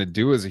Bailey's going to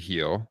do as a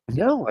heel.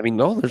 No, I mean,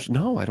 I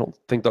don't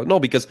think that. No,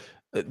 because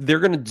they're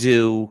going to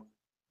do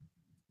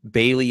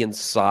Bailey and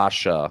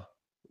Sasha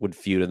would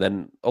feud, and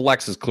then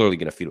Alexa's clearly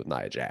going to feud with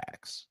Nia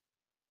Jax.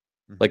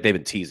 Like they've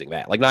been teasing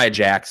that. Like Nia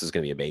Jax is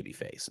going to be a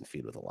babyface and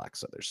feud with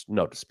Alexa. There's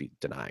no dispute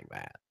denying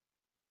that.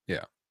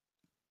 Yeah.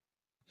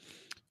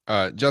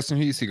 Justin,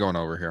 who you see going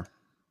over here?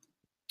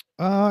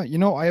 You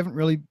know, I haven't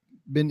really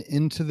been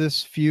into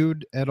this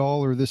feud at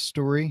all or this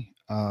story.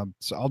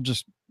 So I'll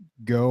just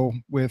go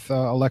with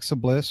Alexa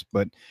Bliss.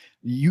 But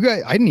you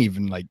guys, I didn't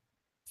even like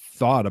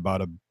thought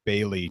about a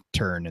Bailey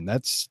turn, and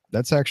that's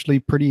actually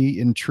pretty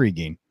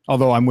intriguing.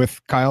 Although I'm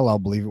with Kyle, I'll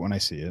believe it when I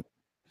see it.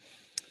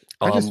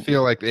 I just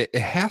feel like it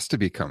has to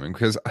be coming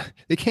because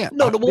they can't.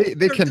 No,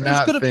 they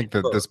cannot think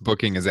that this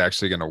booking is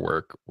actually going to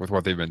work with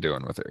what they've been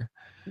doing with her.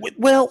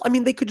 Well, I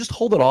mean, they could just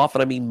hold it off,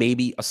 and I mean,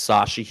 maybe a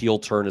Sasha heel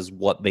turn is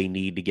what they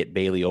need to get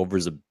Bailey over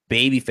as a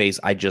babyface.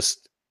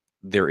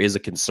 There is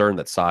a concern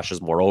that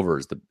Sasha's more over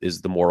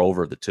is the more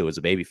over of the two as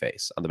a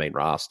babyface on the main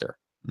roster.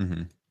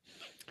 Mm-hmm.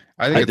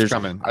 I think it's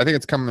coming. I think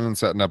it's coming and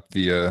setting up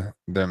the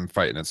them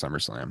fighting at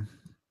SummerSlam.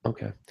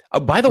 Okay.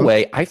 By the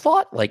way, I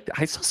thought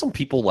I saw some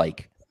people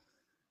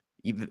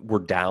were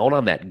down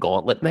on that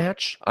gauntlet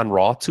match on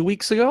Raw 2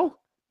 weeks ago.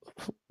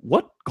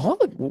 What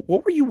gauntlet?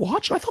 What were you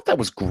watching? I thought that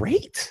was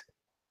great.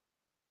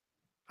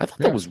 I thought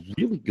that was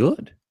really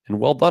good and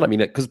well done. I mean,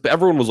 because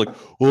everyone was like,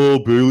 "Oh,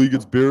 Bailey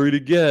gets buried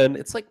again."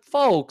 It's like,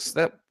 folks,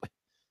 that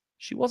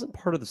she wasn't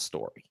part of the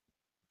story.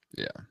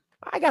 Yeah,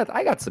 I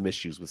got some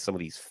issues with some of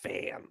these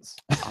fans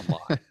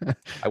online.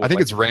 I think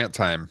it's rant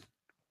time.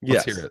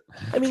 Let's hear it.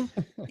 I mean,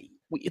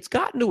 it's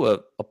gotten to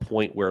a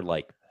point where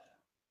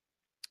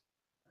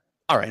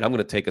all right, I'm going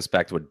to take us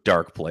back to a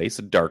dark place,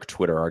 a dark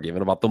Twitter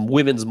argument about the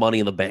women's Money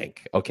in the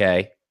Bank,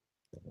 okay?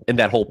 And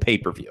that whole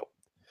pay-per-view.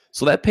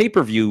 So that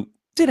pay-per-view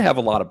did have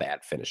a lot of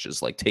bad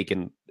finishes,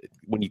 taken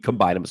when you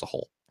combine them as a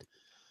whole.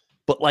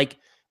 But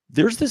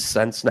there's this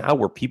sense now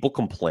where people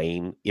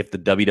complain if the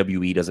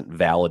WWE doesn't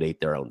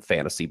validate their own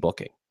fantasy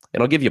booking.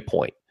 And I'll give you a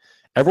point.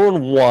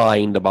 Everyone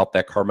whined about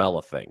that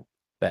Carmella thing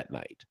that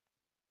night.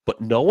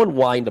 But no one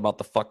whined about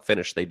the fuck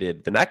finish they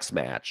did the next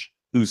match,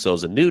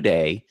 Usos and New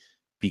Day,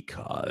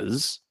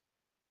 because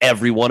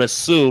everyone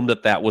assumed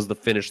that was the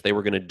finish they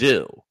were going to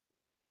do.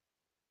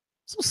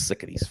 So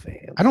sick of these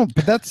fans. I don't,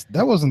 but that's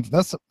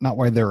not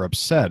why they're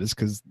upset. It's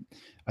because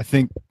I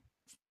think,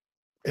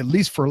 at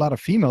least for a lot of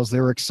females, they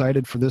were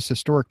excited for this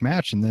historic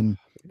match, and then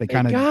they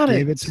kind of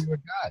gave it to a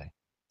guy.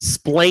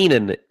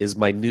 Splainin is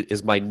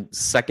my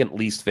second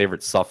least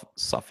favorite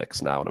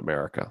suffix now in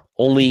America,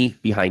 only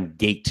behind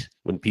gate.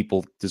 When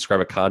people describe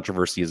a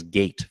controversy as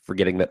gate,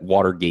 forgetting that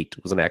Watergate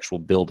was an actual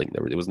building.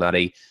 It was not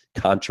a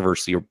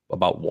controversy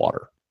about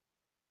water.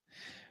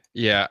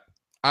 Yeah,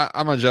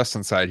 I'm on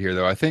Justin's side here,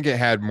 though. I think it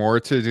had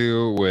more to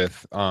do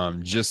with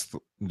just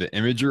the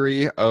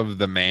imagery of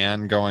the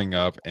man going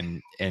up,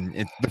 and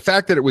the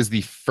fact that it was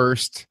the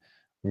first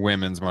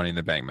women's Money in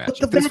the Bank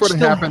match. If this would have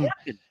happened,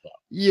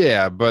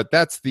 yeah, but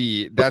that's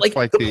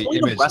like the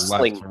image left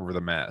over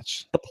the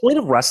match. The point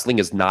of wrestling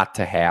is not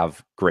to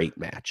have great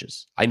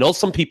matches. I know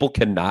some people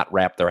cannot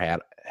wrap their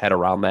head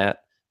around that,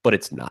 but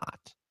it's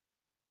not.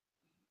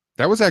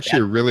 That was actually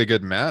a really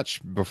good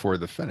match before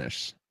the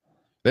finish.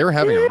 They were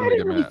having a really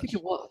good match. I think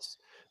it was.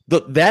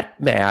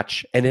 That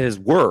match, and it has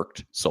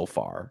worked so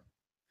far,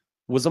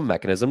 was a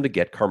mechanism to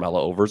get Carmella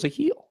over as a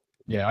heel.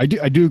 Yeah, I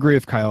do agree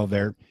with Kyle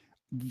there.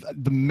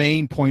 The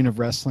main point of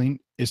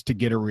wrestling is to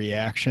get a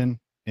reaction,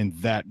 and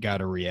that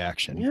got a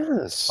reaction.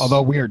 Yes.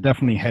 Although we are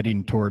definitely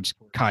heading towards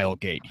Kyle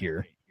Gate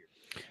here.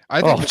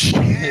 I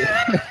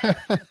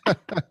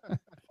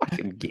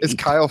think is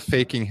Kyle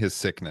faking his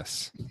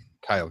sickness?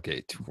 Kyle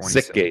Gate,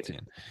 Sick Gate.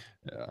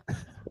 Yeah.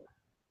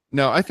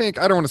 No, I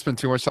don't want to spend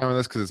too much time on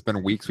this because it's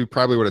been weeks. We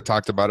probably would have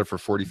talked about it for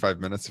 45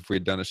 minutes if we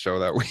had done a show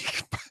that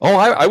week. Oh,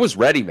 I was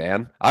ready,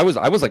 man. I was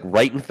like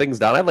writing things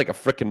down. I had like a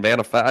freaking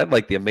manifest. I had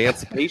like the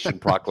Emancipation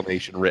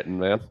Proclamation written,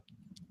 man.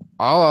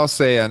 All I'll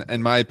say,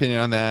 in my opinion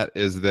on that,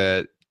 is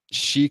that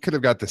she could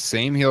have got the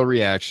same heel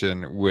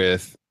reaction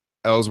with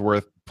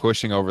Ellsworth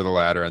pushing over the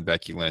ladder on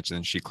Becky Lynch,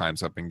 and she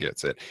climbs up and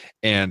gets it.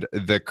 And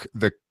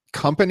the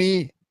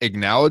company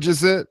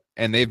acknowledges it,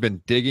 and they've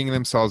been digging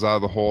themselves out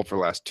of the hole for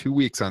the last 2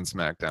 weeks on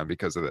SmackDown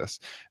because of this.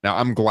 Now,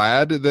 I'm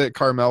glad that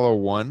Carmella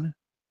won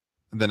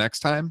the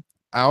next time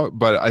out,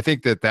 but I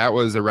think that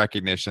was a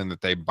recognition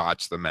that they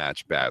botched the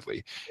match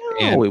badly.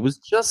 No, it was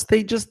just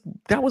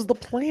that was the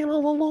plan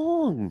all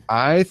along.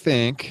 I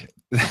think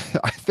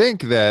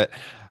that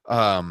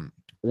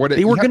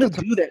they were going to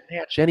do that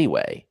match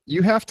anyway.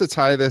 You have to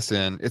tie this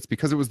in. It's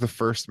because it was the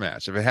first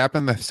match. If it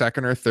happened the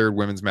second or third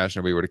women's match,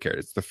 nobody would have cared.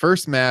 It's the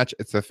first match.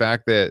 It's the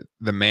fact that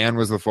the man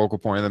was the focal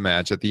point of the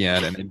match at the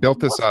end, and they built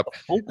this up.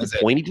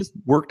 He just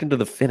worked into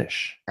the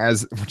finish,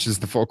 which is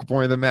the focal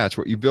point of the match.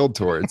 What you build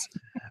towards.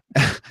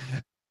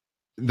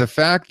 The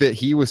fact that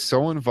he was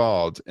so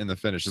involved in the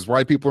finish is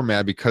why people were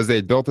mad, because they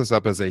had built this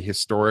up as a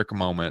historic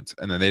moment,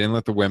 and then they didn't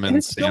let the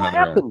women stand on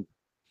their own.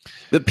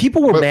 The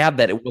people were mad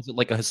that it wasn't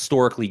like a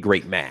historically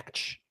great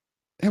match.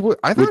 I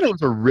thought it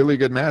was a really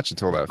good match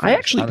until that finish, I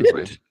actually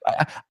did.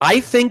 I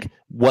think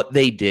what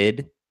they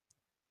did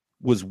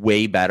was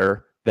way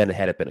better than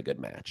had it been a good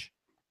match.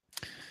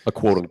 A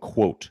quote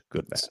unquote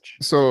good match.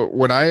 So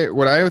what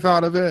I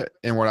thought of it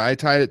and what I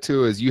tied it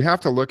to is you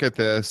have to look at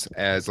this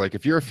as like,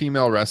 if you're a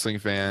female wrestling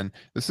fan,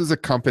 this is a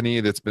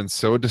company that's been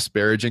so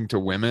disparaging to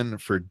women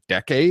for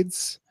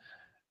decades.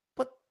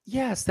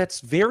 Yes,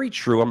 that's very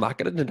true. I'm not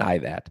going to deny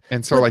that.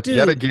 And so,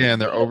 yet again,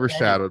 they're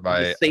overshadowed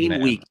by the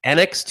same week.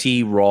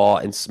 NXT, Raw,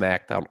 and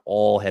SmackDown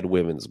all had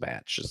women's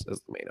matches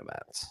as the main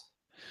events.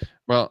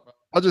 Well,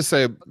 I'll just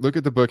say, look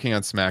at the booking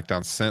on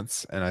SmackDown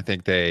since, and I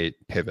think they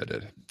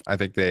pivoted. I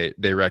think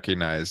they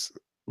recognize.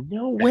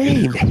 No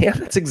way, man.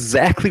 That's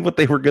exactly what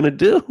they were going to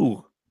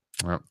do.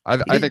 Well,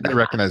 I think they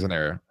recognize an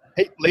error.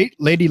 Hey,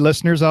 lady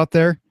listeners out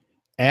there,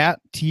 at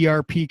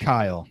TRP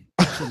Kyle,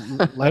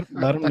 let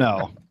them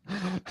know.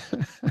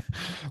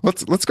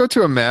 Let's go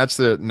to a match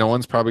that no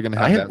one's probably going to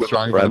have that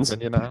strong of an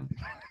opinion on.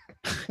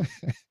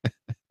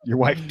 Your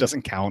wife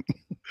doesn't count.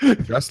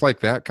 Dressed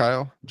like that,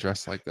 Kyle.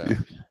 Dressed like that.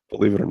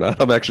 Believe it or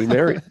not, I'm actually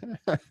married.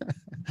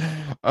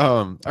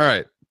 All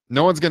right.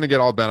 No one's going to get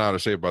all bent out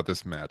of shape about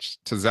this match.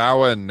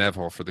 Tozawa and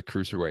Neville for the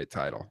Cruiserweight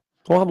title.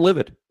 Well, I'm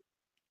livid.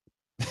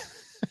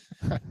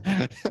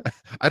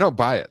 I don't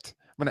buy it.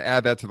 I'm going to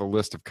add that to the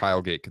list of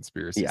Kyle Gate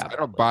conspiracies. Yeah. I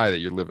don't buy that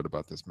you're livid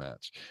about this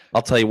match.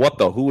 I'll tell you what,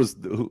 though. Who was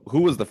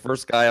the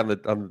first guy on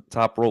the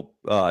Top Rope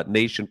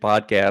Nation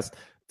podcast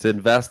to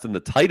invest in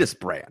the Titus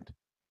brand?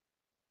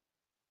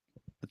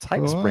 The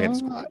Titus brand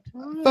is great.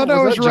 I thought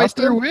I was right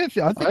there with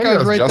you. I think I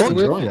was right there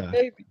with you.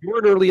 Hey, you were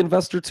an early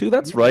investor too.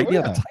 That's right.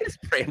 Yeah, the Titus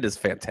brand is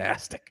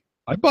fantastic.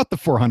 I bought the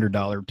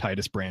 $400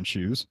 Titus brand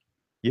shoes.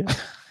 Yeah.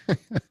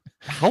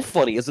 How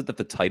funny is it that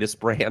the Titus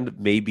brand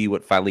may be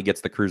what finally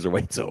gets the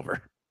cruiserweights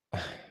over?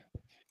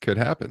 Could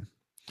happen.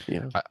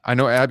 Yeah. I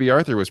know Abby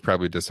Arthur was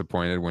probably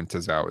disappointed when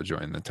Tozawa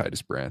joined the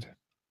Titus brand.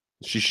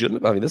 She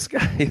shouldn't have. I mean, this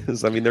guy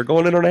is, they're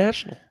going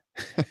international.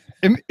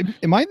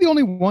 Am I the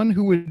only one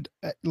who would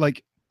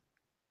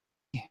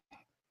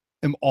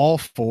am all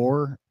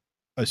for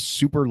a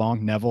super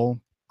long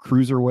Neville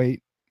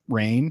cruiserweight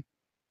reign,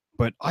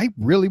 but I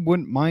really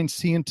wouldn't mind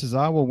seeing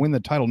Tozawa win the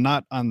title,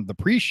 not on the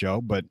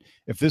pre-show, but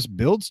if this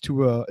builds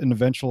to an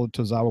eventual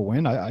Tozawa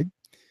win, I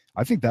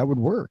think that would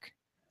work.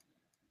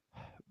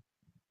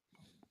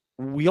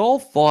 we all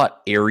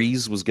thought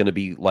Aries was going to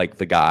be like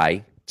the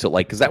guy to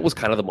like, because that was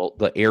kind of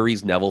the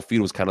Aries Neville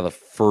feud was kind of the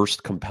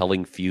first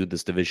compelling feud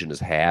this division has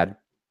had.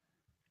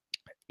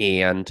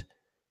 And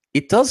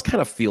it does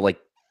kind of feel like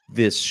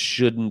this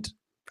shouldn't,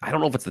 I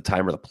don't know if it's the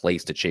time or the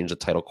place to change the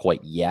title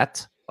quite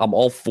yet. I'm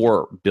all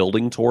for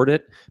building toward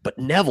it. But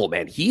Neville,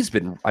 man, he's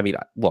been, I mean,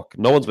 look,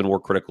 no one's been more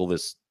critical of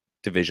this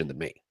division than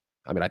me.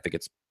 I mean, I think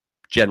it's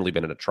generally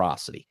been an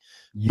atrocity.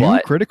 You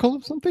critical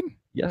of something?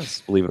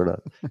 Yes, believe it or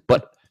not.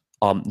 But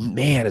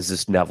man, is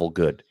this Neville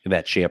good in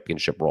that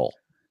championship role?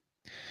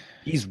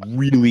 He's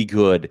really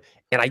good.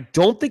 And I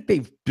don't think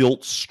they've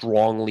built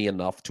strongly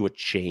enough to a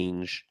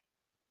change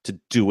to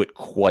do it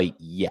quite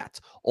yet.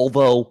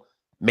 Although,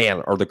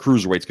 man, are the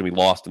cruiserweights going to be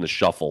lost in the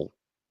shuffle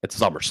at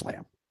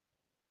SummerSlam?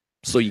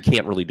 So you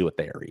can't really do it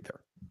there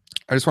either.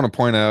 I just want to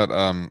point out,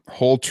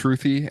 Whole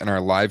Truthy in our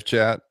live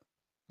chat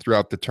threw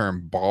out the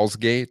term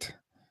Ballsgate.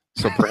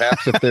 So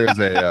perhaps if there's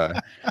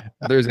a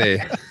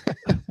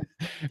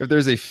if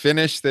there's a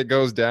finish that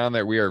goes down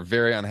that we are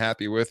very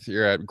unhappy with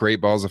here at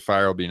Great Balls of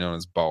Fire, will be known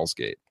as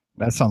Ballsgate.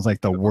 That sounds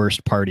like the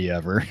worst party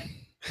ever.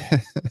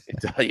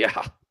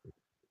 Yeah.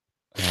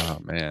 Oh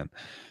man.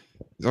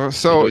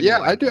 So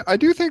yeah, I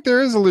do think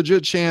there is a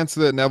legit chance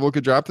that Neville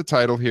could drop the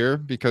title here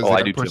because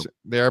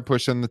they are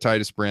pushing the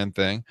Titus brand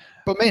thing.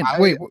 But man,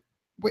 wait,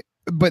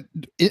 but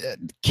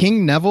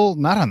King Neville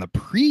not on the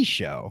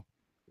pre-show.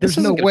 There's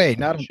no way.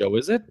 Not on show,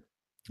 is it?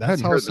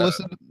 That's how it's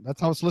listed.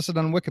 That's how it's listed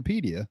on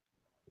Wikipedia.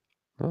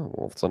 Oh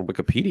well, if it's on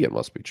Wikipedia, it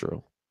must be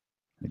true.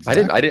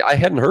 Exactly. I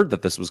hadn't heard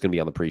that this was going to be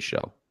on the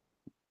pre-show.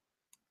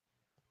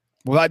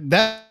 Well,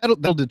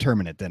 that'll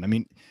determine it then. I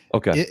mean,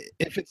 okay,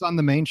 if it's on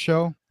the main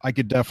show, I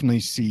could definitely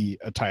see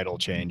a title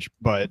change.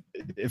 But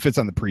if it's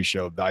on the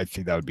pre-show, I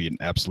think that would be an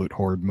absolute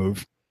horrid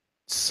move.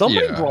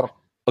 Somebody brought up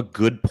a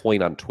good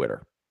point on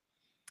Twitter,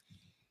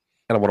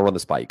 and I want to run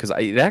this by you because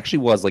it actually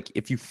was like,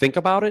 if you think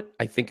about it,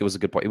 I think it was a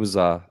good point. It was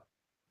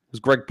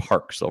Greg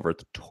Parks over at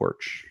the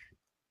Torch.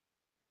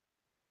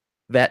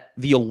 That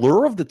the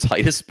allure of the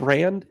Titus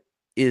brand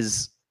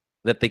is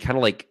that they kind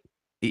of like,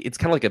 it's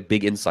kind of like a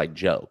big inside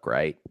joke,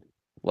 right?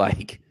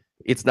 Like,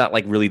 it's not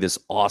like really this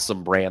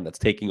awesome brand that's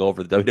taking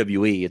over the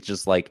WWE. It's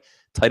just like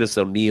Titus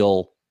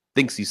O'Neil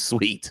thinks he's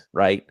sweet,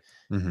 right?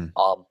 Mm-hmm.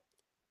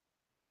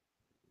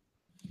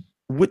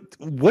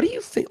 What do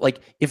you think?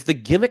 Like, if the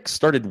gimmick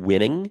started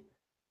winning,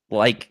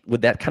 like,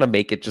 would that kind of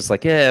make it just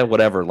like,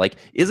 whatever? Like,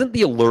 isn't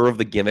the allure of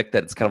the gimmick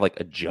that it's kind of like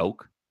a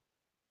joke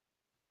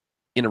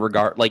in a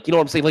regard? Like, you know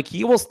what I'm saying? Like,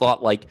 he almost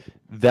thought like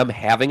them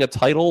having a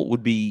title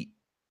would be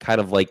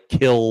kind of like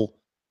kill,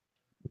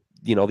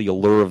 the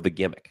allure of the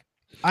gimmick.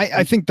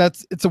 I think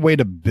it's a way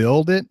to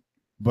build it,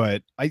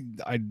 but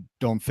I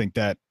don't think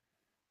that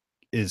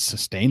is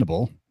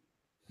sustainable.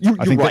 You're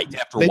right.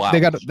 After a while,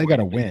 they got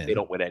to win. They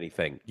don't win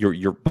anything.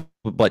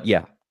 But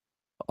yeah.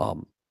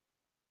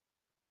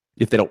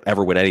 If they don't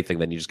ever win anything,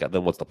 then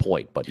then what's the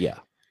point? But yeah.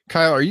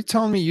 Kyle, are you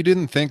telling me you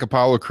didn't think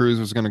Apollo Crews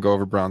was going to go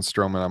over Braun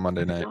Strowman on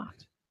Monday night?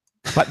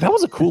 But that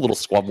was a cool little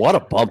squad. What a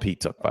bump he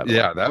took, by the way.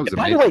 Yeah, that was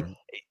amazing. By the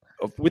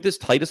way, with this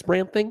Titus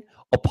brand thing,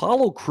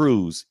 Apollo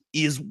Crews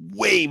is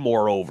way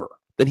more over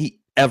than he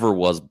ever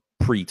was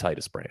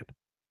pre-Titus brand.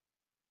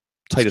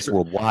 Titus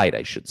Worldwide,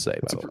 I should say.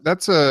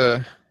 That's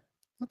a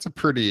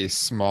pretty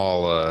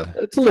small.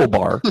 It's a little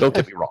bar. Don't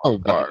get me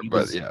wrong.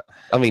 But yeah.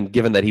 I mean,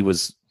 given that he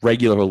was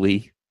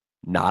regularly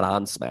not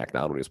on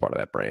SmackDown when he was part of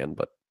that brand,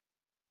 but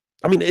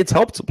I mean, it's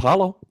helped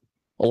Apollo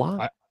a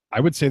lot. I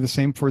would say the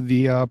same for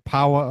the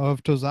Power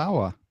of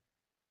Tozawa.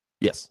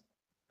 Yes.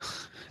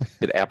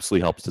 It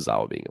absolutely helps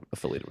Tozawa being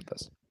affiliated with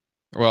this.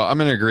 Well,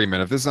 I'm in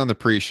agreement. If this is on the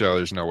pre-show,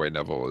 there's no way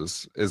Neville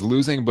is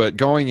losing. But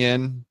going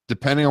in,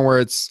 depending on where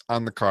it's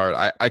on the card,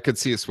 I could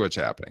see a switch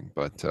happening.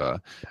 But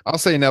I'll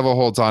say Neville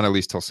holds on at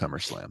least till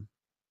SummerSlam.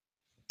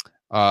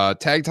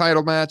 Tag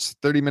title match,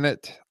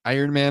 30-minute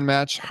Iron Man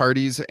match,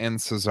 Hardys and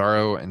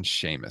Cesaro and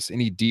Sheamus.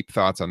 Any deep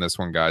thoughts on this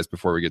one, guys,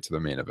 before we get to the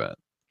main event?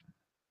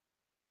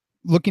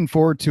 Looking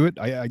forward to it.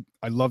 I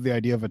love the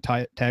idea of a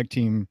tag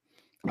team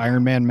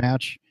Iron Man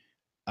match.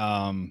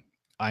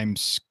 I'm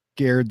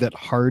scared that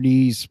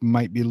Hardys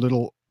might be a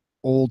little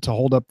old to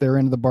hold up their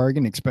end of the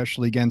bargain,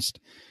 especially against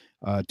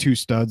two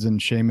studs in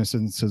Sheamus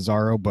and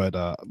Cesaro. But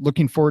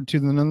looking forward to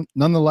them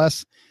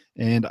nonetheless.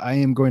 And I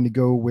am going to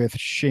go with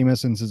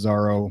Sheamus and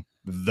Cesaro,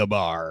 the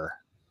Bar.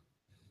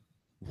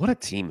 What a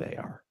team they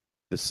are,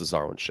 this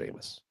Cesaro and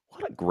Sheamus.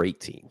 What a great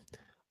team.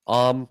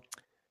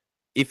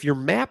 If you're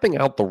mapping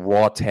out the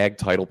Raw tag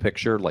title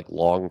picture, like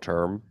long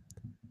term,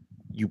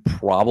 you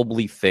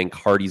probably think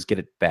Hardys get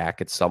it back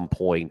at some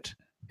point,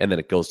 and then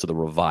it goes to the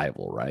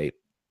Revival, right?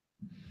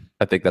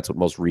 I think that's what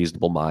most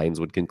reasonable minds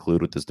would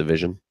conclude with this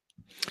division.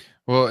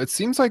 Well, it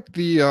seems like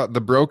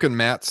the broken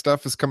Matt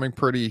stuff is coming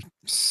pretty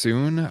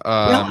soon. Well,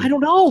 I don't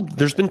know.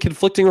 There's been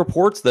conflicting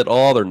reports that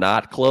they're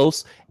not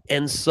close,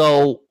 and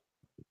so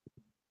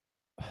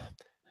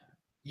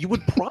you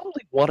would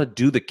probably want to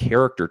do the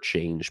character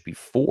change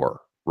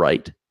before,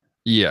 right?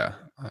 Yeah,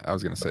 I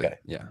was gonna say, okay.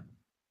 Yeah.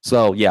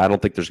 So yeah, I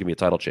don't think there's gonna be a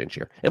title change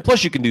here, and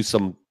plus you can do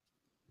something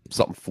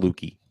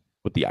fluky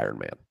with the Iron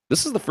Man.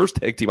 This is the first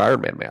tag team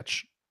Iron Man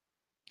match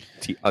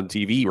on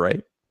TV,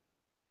 right?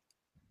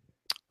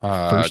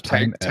 First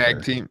tag time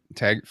team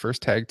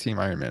first tag team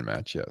Iron Man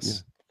match.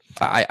 Yes.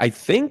 Yeah. I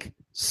think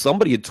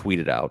somebody had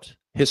tweeted out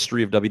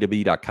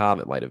historyofwwe.com.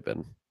 It might have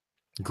been.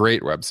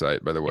 Great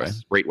website, by the way.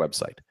 Yes, great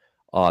website.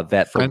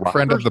 That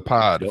friend of the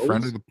pod.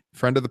 Joes?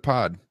 Friend of the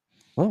pod.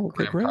 Oh,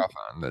 okay, Graham great.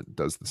 Coffin that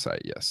does the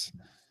site. Yes.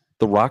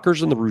 The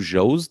Rockers and the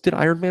Rougeaus did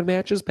Iron Man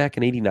matches back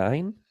in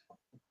 '89.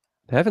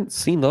 I haven't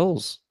seen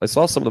those. I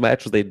saw some of the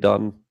matches they'd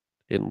done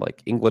in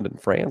like England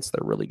and France.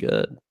 They're really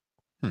good.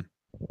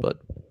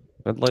 But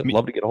I'd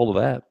love to get a hold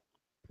of that.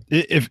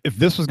 If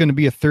this was going to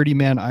be a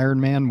 30-man Iron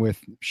Man with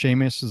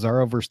Sheamus,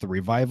 Cesaro versus the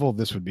Revival,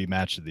 this would be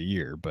match of the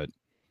year. But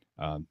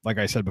like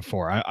I said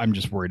before, I'm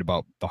just worried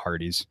about the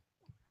Hardys.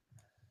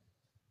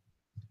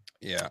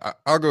 Yeah,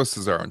 I'll go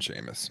Cesaro and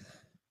Sheamus.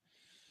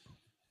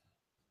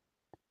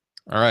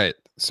 All right.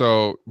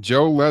 So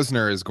Joe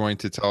Lesnar is going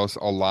to tell us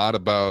a lot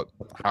about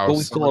how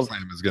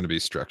SummerSlam is going to be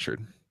structured.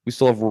 We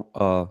still have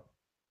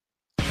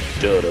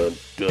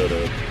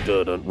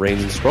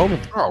Reigns and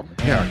Strowman. Oh,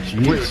 yeah.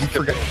 Jeez,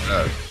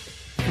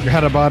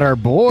 forgot about our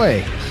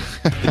boy.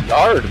 The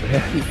yard,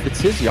 man.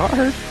 It's his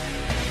yard.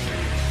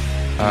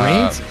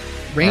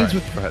 Reigns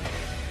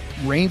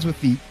with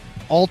the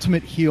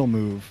ultimate heel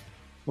move.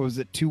 What was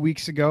it, 2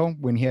 weeks ago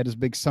when he had his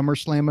big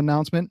SummerSlam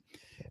announcement?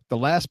 The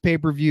last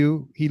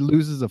pay-per-view, he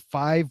loses a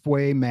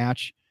 5-way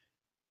match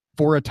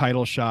for a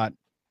title shot.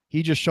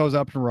 He just shows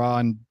up in Raw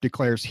and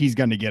declares he's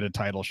going to get a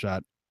title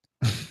shot.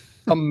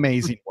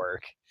 Amazing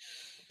work.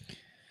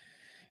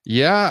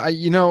 Yeah,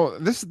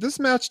 this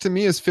match to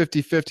me is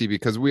 50-50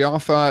 because we all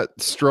thought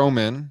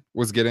Strowman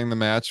was getting the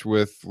match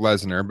with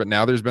Lesnar, but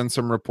now there's been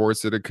some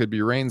reports that it could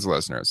be Reigns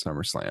Lesnar at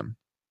SummerSlam.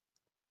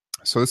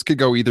 So this could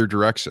go either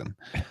direction.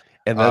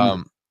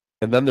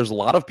 And then there's a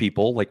lot of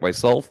people like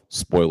myself,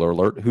 spoiler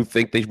alert, who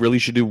think they really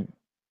should do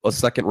a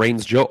second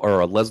Reigns Joe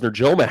or a Lesnar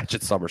Joe match at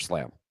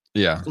SummerSlam.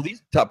 Yeah. So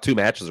these top two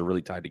matches are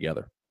really tied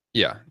together.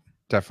 Yeah,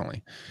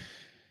 definitely.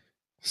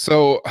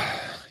 So,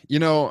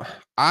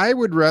 I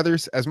would rather,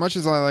 as much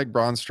as I like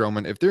Braun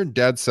Strowman, if they're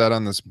dead set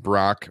on this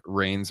Brock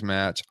Reigns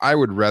match, I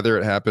would rather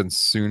it happen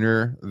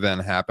sooner than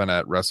happen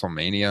at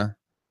WrestleMania.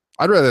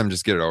 I'd rather them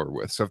just get it over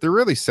with. So if they're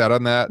really set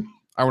on that,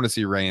 I want to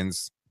see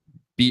Reigns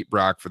beat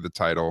Brock for the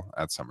title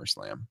at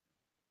SummerSlam.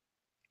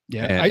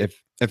 Yeah. And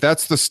if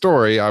that's the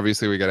story,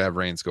 obviously we got to have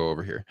Reigns go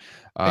over here.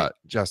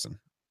 Justin.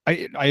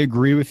 I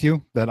agree with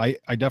you that I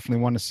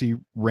definitely want to see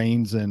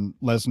Reigns and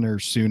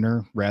Lesnar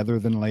sooner rather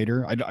than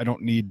later. I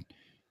don't need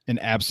an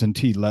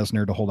absentee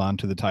Lesnar to hold on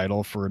to the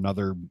title for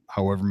another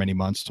however many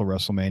months till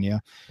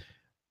WrestleMania.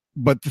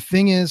 But the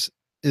thing is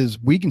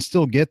we can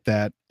still get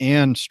that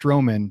and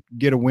Strowman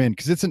get a win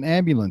because it's an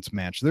ambulance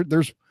match.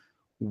 There's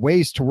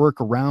ways to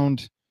work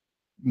around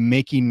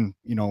making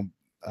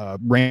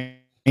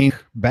Reigns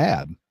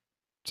bad.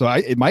 So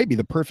it might be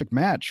the perfect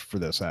match for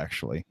this.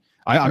 Actually,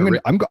 I'm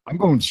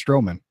going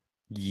Strowman.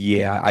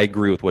 Yeah, I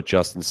agree with what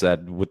Justin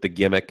said. With the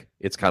gimmick,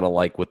 it's kind of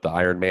like with the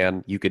Iron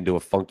Man. You can do a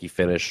funky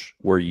finish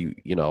where you're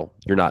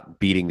not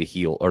beating the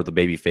heel or the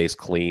baby face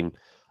clean.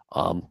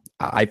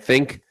 I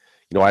think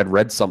I'd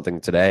read something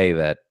today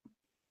that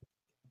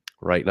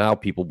right now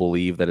people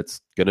believe that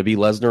it's going to be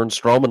Lesnar and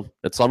Strowman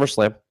at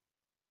SummerSlam.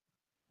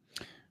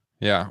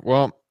 Yeah,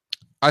 well,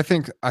 I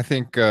think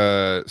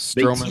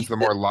Strowman's the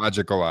more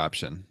logical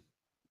option.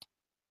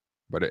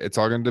 But it's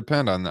all going to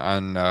depend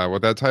on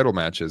what that title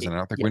match is, and I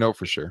don't think we know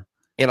for sure.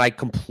 And I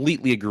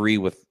completely agree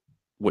with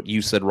what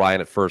you said, Ryan,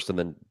 at first, and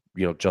then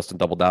Justin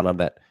doubled down on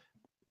that.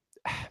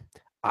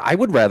 I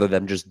would rather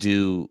them just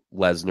do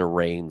Lesnar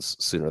Reigns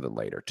sooner than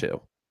later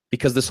too,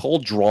 because this whole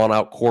drawn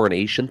out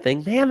coronation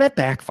thing, man, that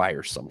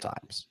backfires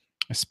sometimes,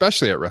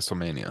 especially at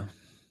WrestleMania.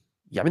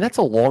 Yeah, I mean that's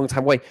a long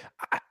time away.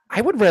 I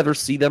would rather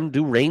see them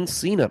do Reigns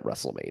Cena at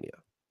WrestleMania.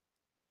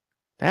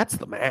 That's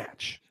the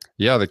match.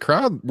 Yeah, the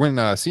crowd,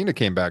 when Cena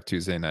came back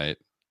Tuesday night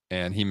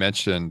and he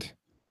mentioned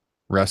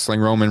wrestling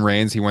Roman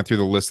Reigns, he went through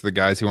the list of the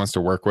guys he wants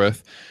to work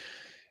with.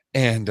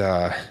 And,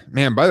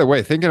 man, by the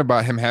way, thinking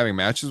about him having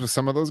matches with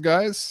some of those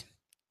guys,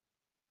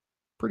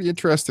 pretty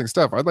interesting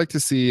stuff. I'd like to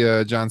see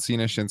John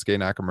Cena, Shinsuke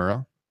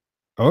Nakamura.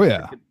 Oh,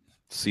 yeah.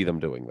 See them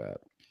doing that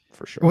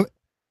for sure. Well,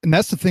 and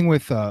that's the thing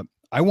with,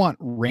 I want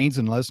Reigns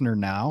and Lesnar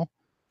now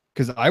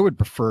because I would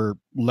prefer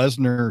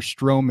Lesnar,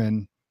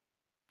 Strowman,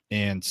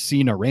 and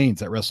Cena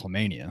Reigns at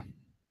WrestleMania.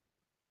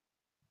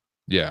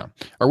 Yeah.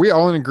 Are we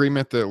all in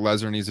agreement that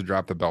Lesnar needs to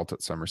drop the belt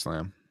at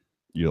SummerSlam?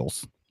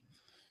 Yes.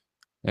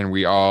 And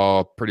we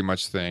all pretty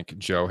much think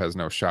Joe has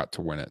no shot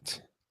to win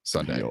it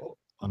Sunday.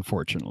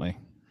 Unfortunately.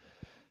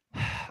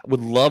 Would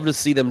love to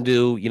see them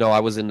do, I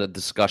was in a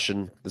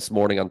discussion this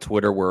morning on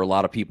Twitter where a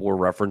lot of people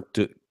were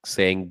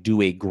saying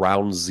do a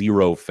ground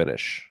zero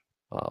finish.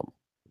 Another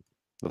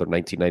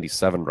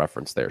 1997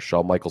 reference there.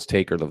 Shawn Michaels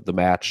Taker, the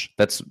match.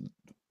 That's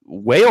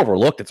way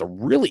overlooked. It's a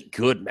really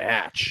good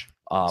match.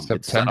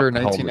 September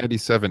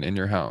 1997 in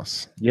your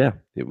house. Yeah,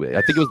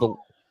 I think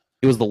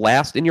it was the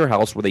last in your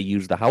house where they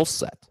used the house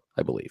set,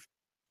 I believe.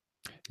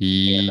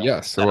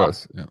 Yes, it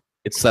was. Yeah.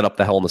 It set up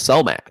the Hell in a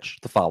Cell match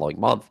the following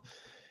month,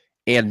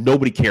 And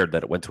nobody cared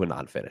that it went to a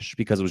non-finish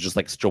because it was just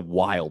like such a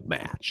wild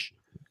match.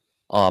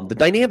 The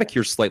dynamic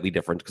here is slightly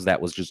different because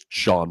that was just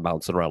Shawn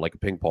bouncing around like a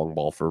ping pong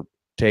ball for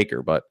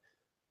Taker. But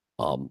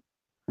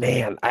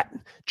man,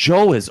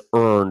 Joe has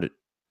earned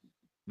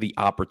the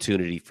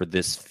opportunity for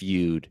this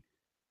feud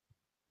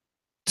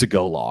to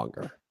go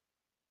longer.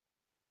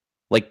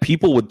 Like,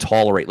 people would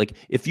tolerate, like,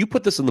 if you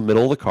put this in the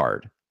middle of the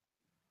card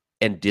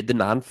and did the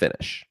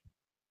non-finish,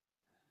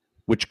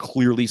 which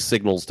clearly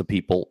signals to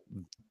people,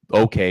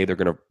 okay, they're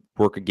going to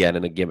work again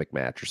in a gimmick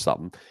match or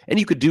something, and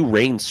you could do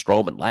Reigns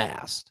Strowman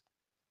last,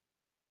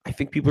 I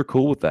think people are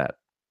cool with that.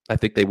 I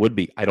think they would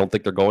be. I don't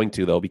think they're going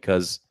to, though,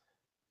 because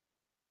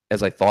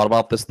as I thought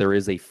about this, there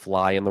is a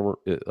fly in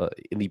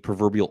the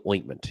proverbial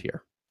ointment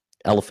here.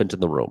 Elephant in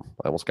the room.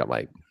 I almost got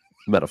my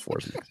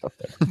metaphors mixed up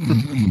there.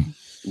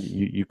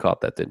 You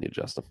caught that, didn't you,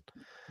 Justin?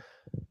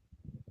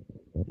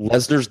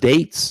 Lesnar's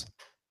dates.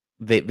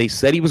 They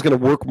said he was going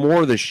to work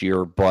more this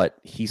year, but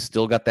he's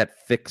still got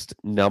that fixed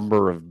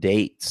number of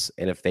dates.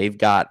 And if they've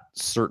got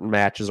certain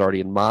matches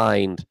already in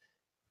mind,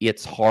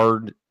 it's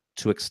hard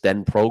to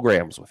extend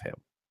programs with him.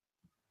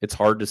 It's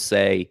hard to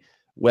say,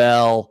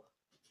 well,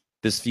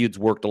 this feud's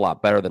worked a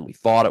lot better than we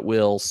thought it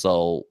will,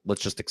 so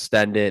let's just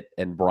extend it.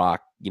 And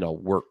Brock,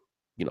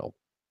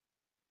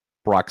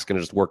 Brock's going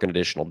to just work an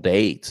additional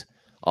date.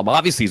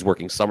 Obviously, he's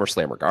working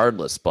SummerSlam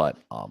regardless, but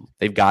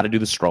they've got to do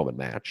the Strowman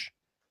match.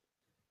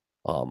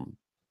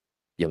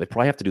 They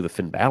probably have to do the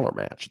Finn Balor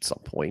match at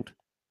some point.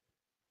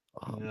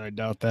 I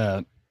doubt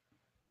that.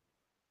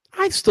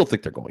 I still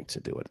think they're going to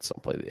do it at some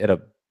point.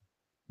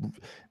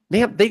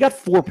 Man, they got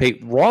 4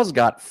 Raw's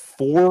got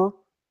 4.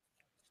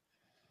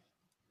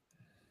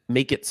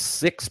 Make it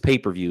 6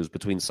 pay-per-views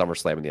between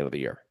SummerSlam and the end of the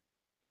year.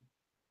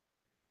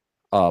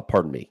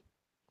 Pardon me,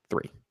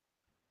 3.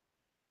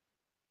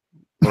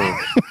 Are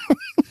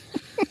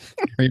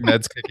your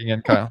meds kicking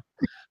in, Kyle?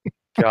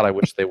 God, I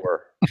wish they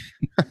were.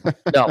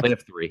 No, they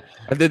have 3.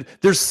 And then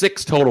there's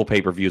 6 total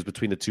pay-per-views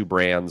between the two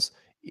brands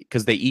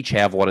because they each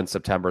have one in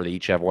September, they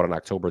each have one in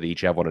October, they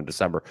each have one in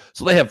December.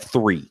 So they have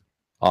 3.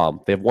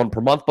 They have one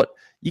per month, but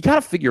you got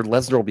to figure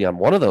Lesnar will be on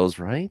one of those,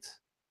 right?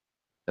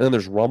 And then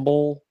there's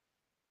Rumble.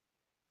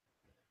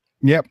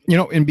 Yeah,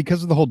 and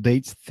because of the whole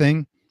dates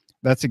thing,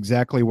 that's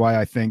exactly why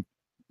I think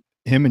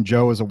him and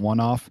Joe is a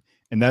one-off,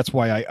 and that's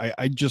why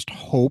I just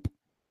hope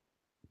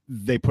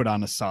they put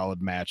on a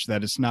solid match.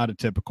 That it's not a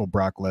typical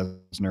Brock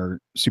Lesnar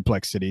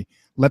Suplex City.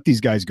 Let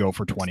these guys go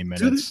for 20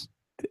 minutes.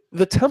 Dude,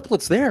 the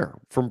template's there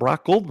from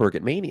Brock Goldberg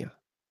at Mania.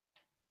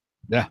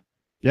 Yeah,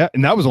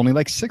 and that was only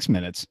like 6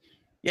 minutes.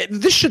 Yeah,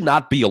 this should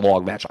not be a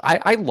long match.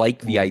 I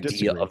like the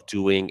idea of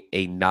doing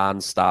a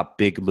nonstop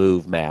big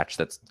move match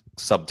that's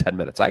sub 10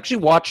 minutes. I actually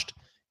watched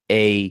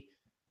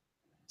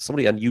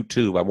somebody on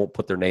YouTube. I won't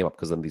put their name up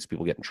because then these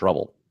people get in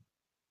trouble.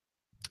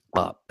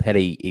 Had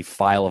a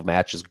file of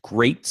matches,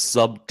 great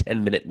sub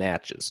 10-minute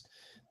matches.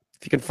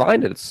 If you can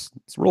find it, it's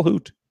a real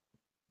hoot.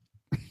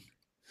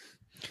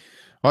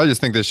 Well, I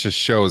just think this just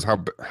shows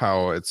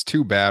how it's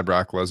too bad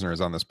Brock Lesnar is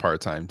on this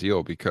part-time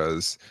deal,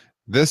 because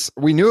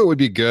we knew it would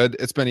be good.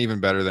 It's been even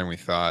better than we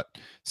thought.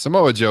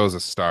 Samoa Joe's a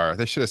star.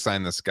 They should have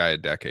signed this guy a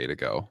decade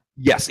ago.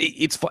 Yes,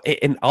 it's fun.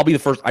 And I'll be the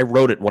first. I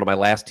wrote it in one of my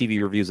last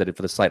TV reviews I did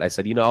for the site. I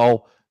said,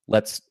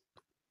 let's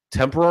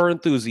temper our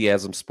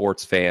enthusiasm,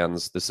 sports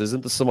fans. This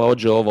isn't the Samoa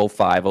Joe of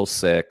 05,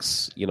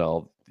 06.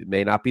 It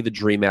may not be the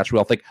dream match we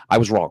all think. I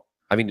was wrong.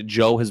 I mean,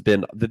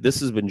 this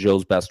has been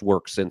Joe's best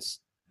work since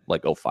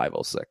like 05,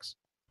 06.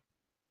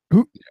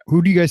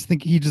 Who do you guys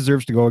think he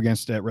deserves to go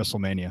against at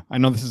WrestleMania? I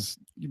know this is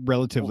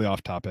relatively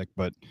off topic,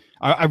 but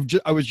I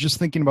was just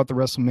thinking about the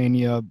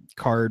WrestleMania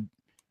card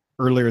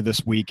earlier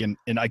this week, and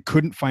I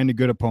couldn't find a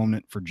good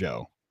opponent for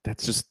Joe.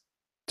 That's just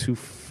too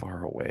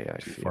far away.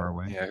 Too far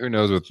away. Yeah, who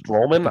knows with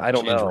Strowman? I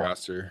don't know.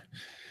 Roster.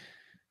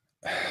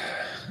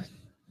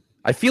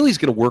 I feel he's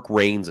going to work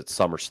Reigns at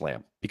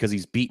SummerSlam because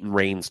he's beaten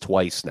Reigns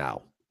twice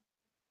now.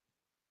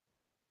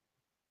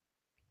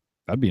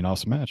 That'd be an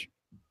awesome match.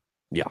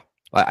 Yeah.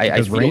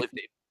 I feel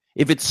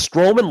if it's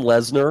Strowman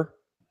Lesnar,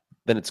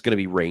 then it's going to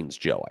be Reigns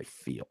Joe, I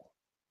feel.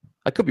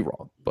 I could be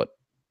wrong, but.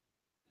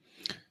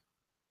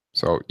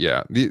 So,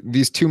 yeah,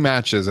 these 2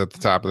 matches at the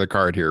top of the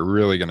card here are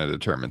really going to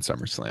determine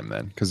SummerSlam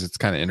then, because it's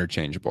kind of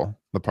interchangeable.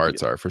 The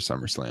parts are for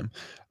SummerSlam.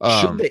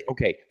 Should they?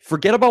 Okay,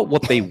 forget about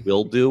what they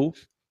will do.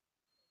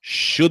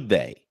 Should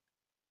they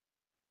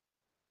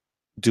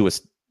do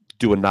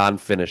a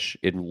non-finish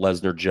in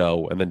Lesnar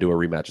Joe and then do a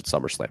rematch at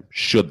SummerSlam?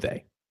 Should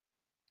they?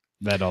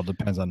 That all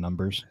depends on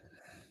numbers.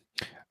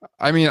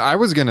 I mean, I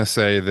was going to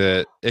say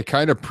that it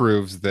kind of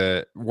proves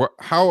that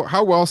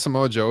how well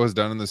Samoa Joe has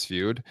done in this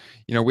feud.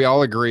 We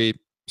all agree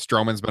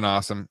Strowman's been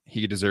awesome.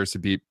 He deserves to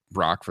beat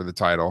Brock for the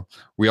title.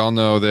 We all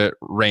know that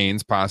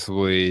Reigns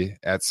possibly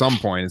at some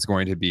point is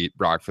going to beat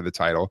Brock for the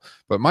title.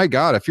 But my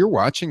God, if you're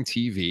watching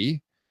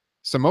TV,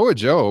 Samoa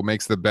Joe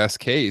makes the best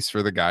case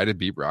for the guy to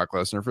beat Brock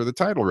Lesnar for the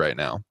title right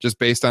now, just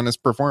based on his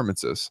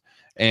performances.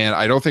 And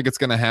I don't think it's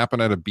going to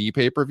happen at a B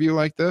pay-per-view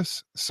like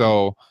this.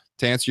 So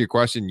to answer your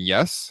question,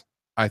 yes,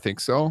 I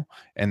think so.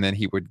 And then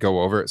he would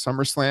go over at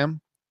SummerSlam.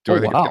 Do I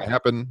think it's wow. going to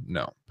happen?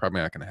 No,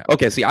 probably not going to happen.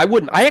 Okay, see, I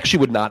actually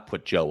would not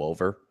put Joe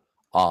over.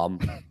 Of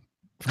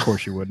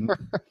course you wouldn't.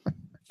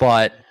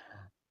 But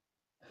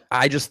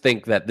I just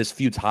think that this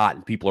feud's hot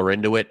and people are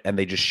into it, and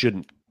they just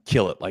shouldn't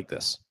kill it like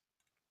this.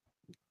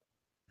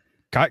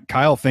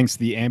 Kyle thinks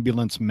the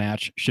ambulance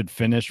match should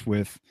finish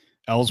with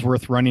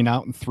Ellsworth running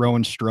out and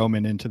throwing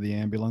Strowman into the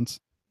ambulance.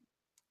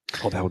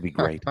 Oh, that would be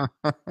great.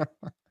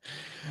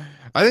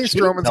 I think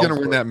Strowman's going to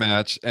win that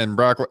match, and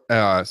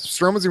Strowman's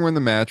going to win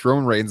the match.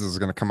 Roman Reigns is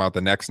going to come out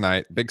the next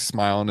night, big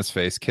smile on his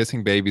face,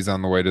 kissing babies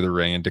on the way to the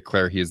ring, and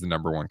declare he is the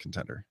 #1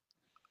 contender.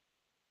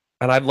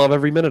 And I'd love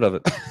every minute of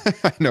it.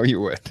 I know you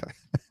would.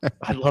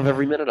 I'd love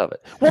every minute of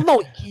it. Well,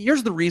 no,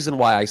 here's the reason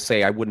why I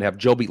say I wouldn't have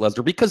Joe beat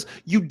Lesnar, because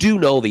you do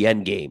know the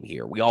end game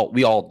here. We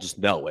all just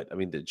know it. I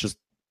mean, it's just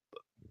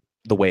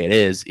the way it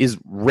is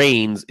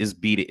Reigns is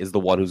the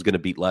one who's going to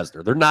beat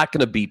Lesnar. They're not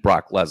going to beat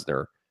Brock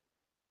Lesnar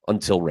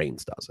until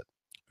Reigns does it.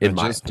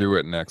 Just do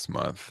it next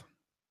month.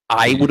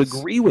 I would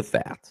agree with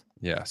that.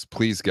 Yes,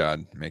 please,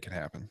 God, make it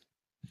happen.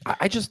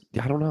 I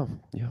don't know.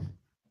 Yeah.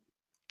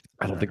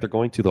 I don't think they're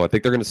going to, though. I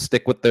think they're going to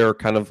stick with their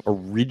kind of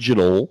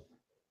original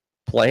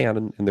plan,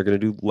 and they're going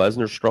to do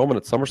Lesnar Strowman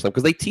at SummerSlam,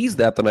 because they teased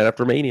that the night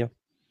after Mania.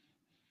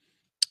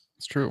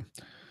 It's true.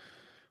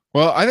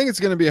 Well, I think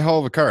it's going to be a hell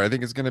of a card. I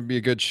think it's going to be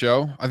a good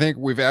show. I think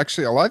a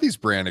lot of these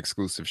brand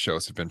exclusive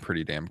shows have been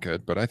pretty damn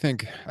good, but I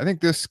think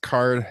this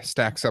card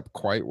stacks up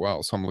quite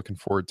well, so I'm looking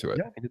forward to it.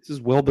 Yeah, and it's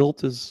as well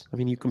built as,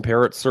 you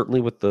compare it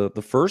certainly with the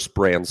first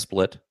brand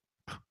split.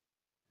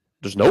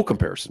 There's no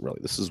comparison, really.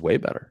 This is way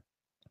better.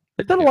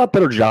 They've done a lot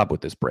better job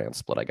with this brand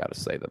split, I got to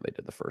say, than they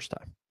did the first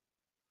time.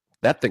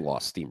 That thing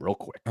lost steam real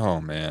quick.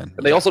 Oh, man.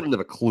 And they also didn't have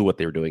a clue what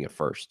they were doing at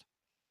first.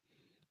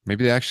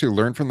 Maybe they actually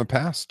learned from the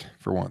past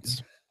for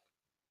once.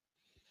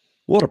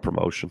 What a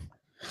promotion.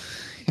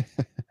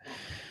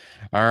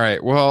 All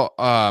right. Well,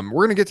 we're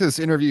going to get to this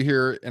interview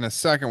here in a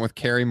second with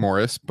Kerry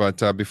Morris.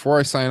 But before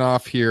I sign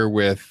off here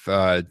with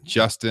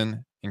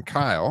Justin and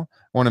Kyle,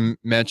 I want to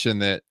mention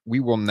that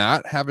we will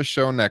not have a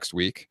show next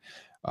week,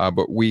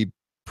 but we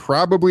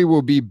probably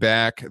will be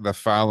back the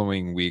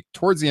following week,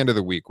 towards the end of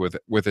the week,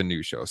 with a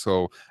new show.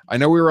 So I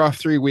know we were off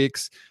 3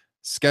 weeks.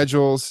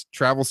 Travel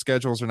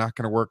schedules are not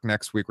going to work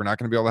next week. We're not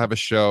going to be able to have a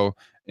show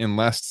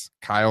unless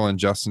Kyle and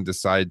Justin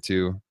decide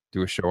to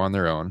do a show on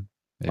their own.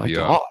 Maybe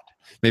I'll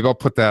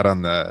put that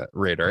on the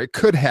radar. It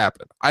could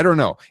happen. I don't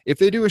know. If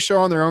they do a show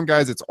on their own,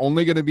 guys, it's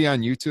only going to be on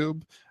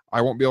YouTube.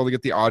 I won't be able to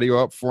get the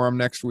audio up for them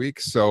next week.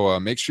 So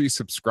make sure you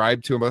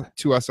subscribe to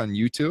us on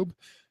YouTube,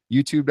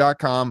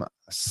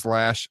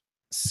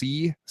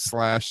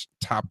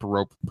 youtube.com/C/Top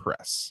Rope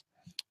Press.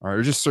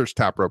 Or just search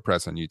Top Rope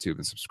Press on YouTube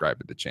and subscribe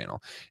to the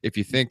channel. If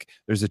you think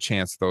there's a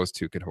chance those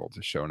two could hold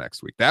the show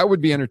next week, that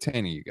would be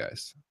entertaining, you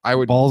guys. I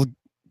would.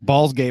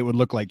 Ballsgate would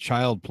look like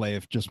child play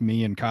if just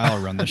me and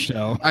Kyle run the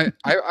show. I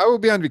will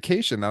be on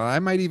vacation, and I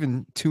might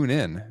even tune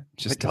in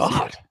just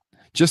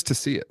to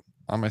see it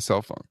on my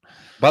cell phone.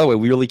 By the way,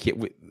 we really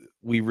can't.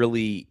 We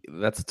really,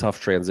 that's a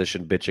tough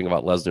transition, bitching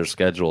about Lesnar's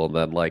schedule, and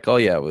then like, oh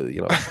yeah,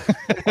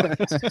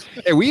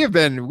 Hey, we have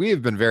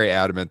been very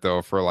adamant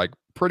though for like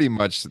pretty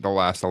much the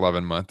last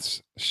 11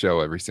 months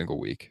show every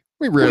single week.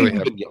 We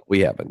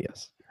haven't.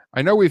 Yes.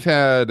 I know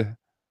we're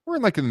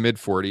in like in the mid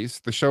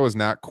 40s. The show is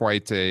not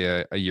quite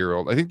a year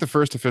old. I think the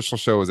first official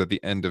show was at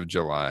the end of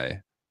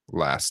July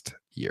last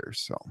year.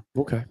 So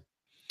okay.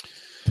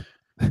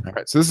 All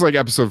right. So this is like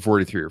episode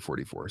 43 or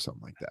 44 or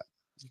something like that.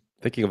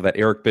 Thinking of that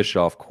Eric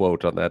Bischoff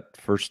quote on that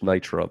first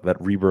Nitro, that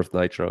Rebirth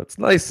Nitro. It's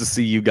nice to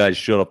see you guys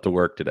showed up to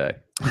work today.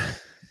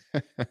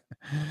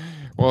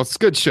 Well, it's a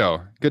good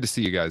show. Good to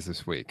see you guys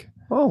this week.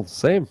 Oh,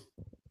 same.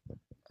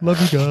 Love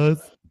you guys.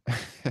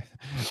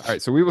 All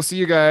right. So we will see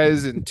you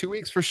guys in 2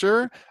 weeks for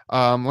sure.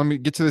 Let me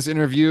get to this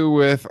interview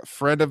with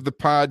friend of the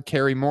pod,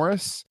 Kerry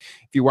Morris.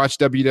 If you watch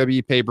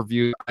WWE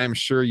pay-per-view, I'm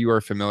sure you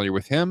are familiar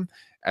with him,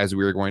 as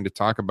we are going to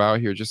talk about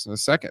here just in a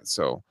second.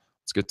 So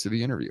let's get to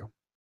the interview.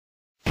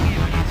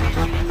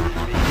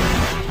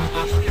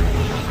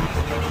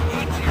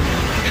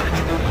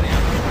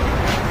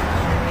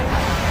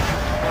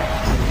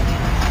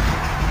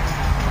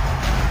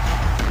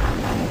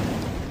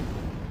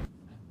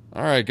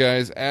 All right,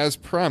 guys, as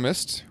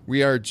promised,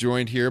 we are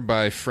joined here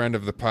by friend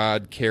of the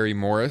pod, Kerry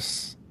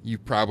Morris. You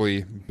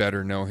probably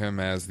better know him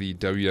as the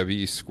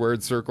WWE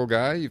Squared Circle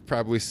guy. You've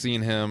probably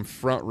seen him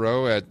front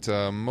row at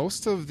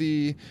most of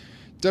the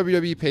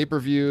WWE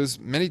pay-per-views,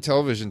 many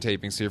television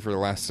tapings here for the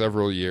last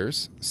several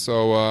years.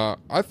 So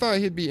I thought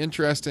he'd be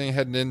interesting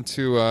heading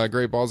into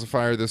Great Balls of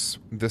Fire this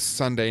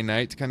Sunday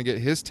night to kind of get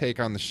his take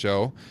on the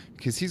show,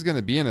 because he's going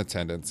to be in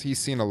attendance. He's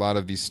seen a lot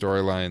of these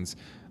storylines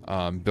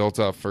built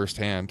up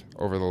firsthand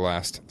over the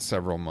last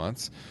several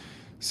months.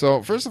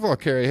 So first of all,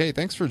 Kerry, hey,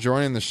 thanks for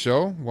joining the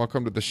show.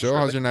 Welcome to the show.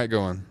 How's your night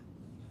going?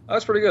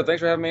 That's pretty good.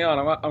 Thanks for having me on.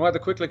 I'm going to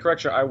quickly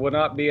correct you. I will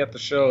not be at the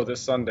show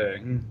this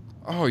Sunday.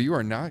 Oh, you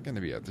are not going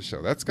to be at the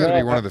show. That's got to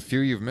be one of the few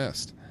you've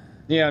missed.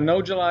 Yeah,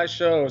 no July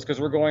shows because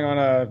we're going on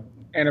a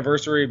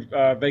anniversary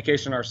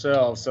vacation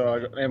ourselves.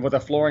 So, and with a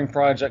flooring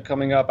project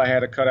coming up, I had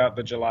to cut out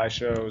the July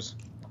shows.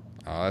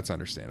 Oh, that's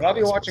understandable. But I'll be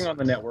I suppose. watching on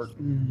the network.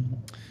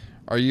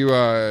 Are you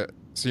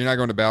so you're not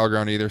going to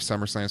Battleground either?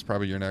 SummerSlam's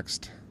probably your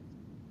next.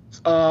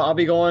 I'll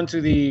be going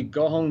to the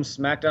Go Home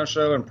SmackDown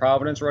show in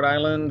Providence, Rhode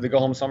Island, the Go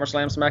Home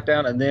SummerSlam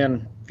SmackDown, and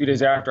then a few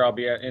days after I'll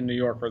be in New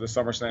York for the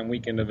SummerSlam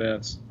weekend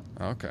events.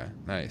 Okay,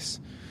 nice.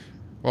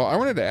 Well, I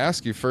wanted to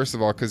ask you first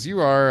of all, because you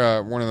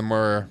are one of the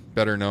more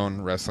better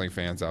known wrestling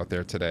fans out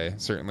there today,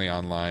 certainly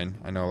online.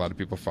 I know a lot of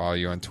people follow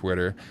you on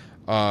Twitter.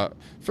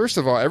 First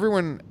of all,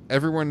 everyone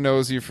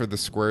knows you for the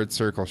squared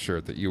circle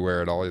shirt that you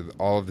wear at all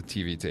of the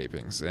TV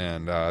tapings,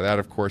 and that,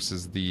 of course,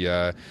 is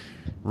the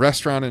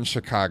restaurant in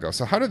Chicago.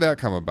 So how did that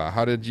come about?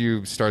 How did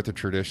you start the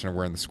tradition of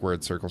wearing the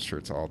squared circle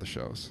shirts at all the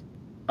shows?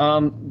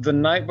 The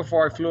night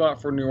before I flew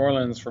out for New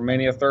Orleans for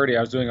Mania 30,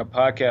 I was doing a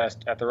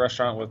podcast at the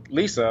restaurant with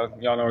Lisa,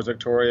 y'all know her as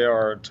Victoria,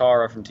 or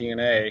Tara from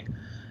TNA,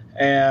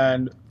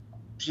 and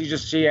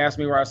she asked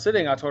me where I was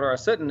sitting. I told her I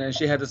was sitting, and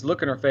she had this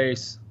look in her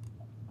face.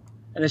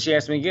 And then she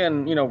asked me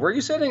again, where are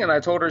you sitting? And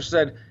I told her, she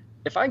said,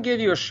 if I give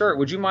you a shirt,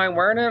 would you mind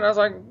wearing it? And I was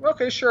like,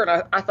 okay, sure.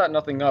 And I thought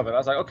nothing of it. I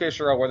was like, okay,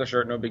 sure, I'll wear the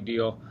shirt, no big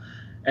deal.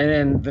 And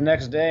then the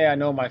next day, I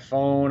know my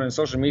phone and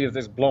social media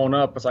is blown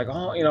up. It's like,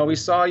 oh, we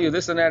saw you,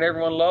 this and that.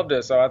 Everyone loved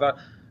it. So I thought,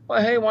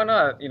 well, hey, why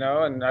not?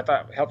 And I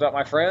thought it helped out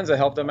my friends. It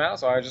helped them out.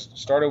 So I just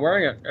started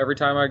wearing it every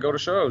time I go to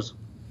shows.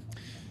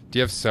 Do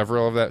you have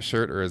several of that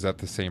shirt, or is that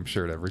the same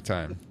shirt every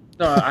time?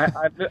 No,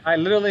 I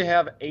literally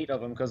have 8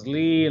 of them because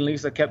Lee and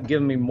Lisa kept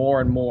giving me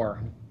more and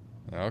more.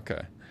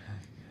 Okay.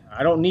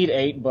 I don't need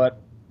 8,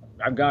 but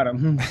I've got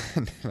them.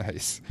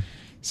 Nice.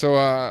 So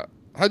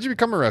how'd you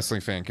become a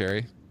wrestling fan,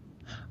 Kerry?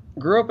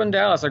 Grew up in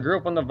Dallas. I grew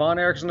up on the Von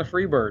Erichs and the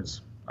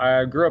Freebirds.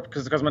 I grew up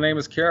because my name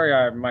is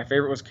Kerry. My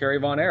favorite was Kerry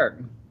Von Erich.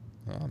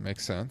 Oh,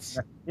 makes sense.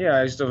 Yeah,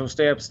 I used to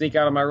stay up, sneak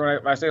out of my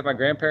room. I stayed with my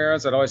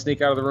grandparents. I'd always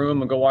sneak out of the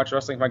room and go watch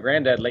wrestling with my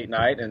granddad late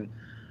night and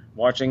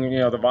watching,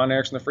 the Von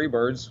Erichs and the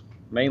Freebirds,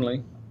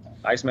 mainly.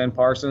 Iceman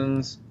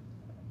Parsons.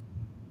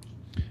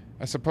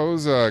 I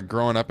suppose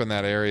growing up in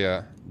that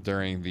area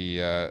during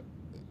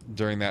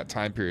that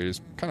time period,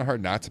 it's kind of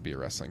hard not to be a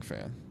wrestling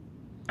fan.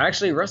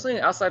 Actually, wrestling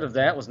outside of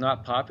that was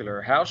not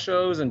popular. House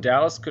shows in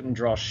Dallas couldn't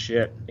draw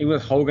shit. Even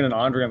with Hogan and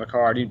Andre on the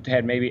card, you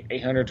had maybe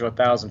 800 to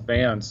 1,000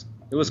 fans.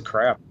 It was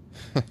crap.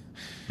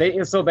 It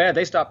was so bad,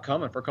 they stopped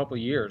coming for a couple of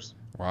years.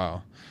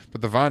 Wow.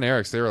 But the Von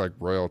Erichs, they were like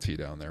royalty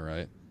down there,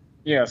 right?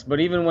 Yes, but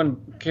even when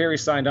Kerry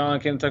signed on,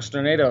 Ken Texas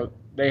Tornado,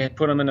 they had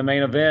put him in the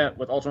main event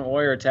with Ultimate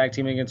Warrior tag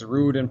teaming against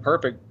Rude and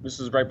Perfect. This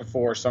was right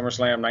before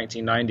SummerSlam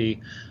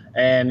 1990.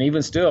 And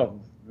even still,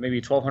 maybe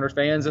 1,200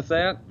 fans, if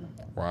that.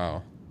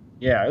 Wow.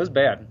 Yeah, it was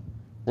bad.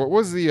 What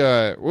was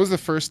the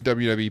first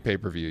WWE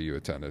pay-per-view you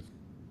attended?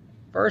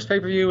 First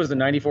pay-per-view was the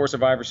 94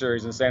 Survivor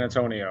Series in San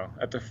Antonio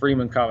at the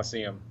Freeman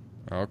Coliseum.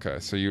 Okay,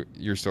 so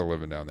you're still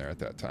living down there at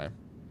that time.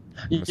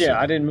 Yeah,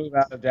 I didn't move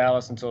out of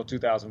Dallas until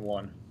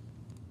 2001.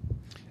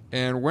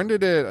 And when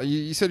did it?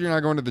 You said you're not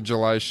going to the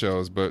July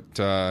shows, but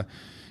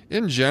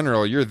in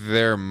general, you're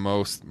there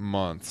most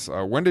months.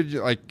 When did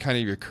you kind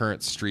of your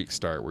current streak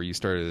start, where you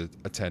started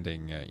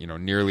attending,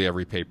 nearly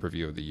every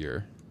pay-per-view of the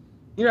year?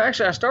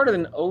 Actually, I started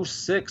in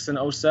 06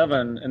 and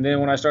 07, and then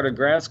when I started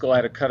grad school, I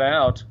had to cut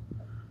out.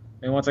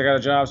 And once I got a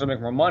job to make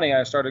more money,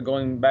 I started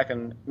going back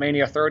in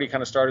Mania 30,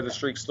 kind of started the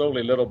streak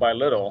slowly, little by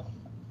little.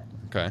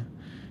 Okay.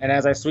 And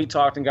as I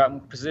sweet-talked and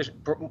got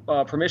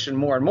permission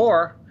more and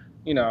more,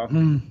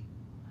 I'm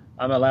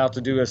allowed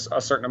to do a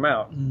certain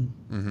amount.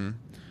 Mm-hmm.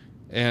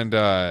 And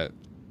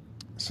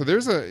so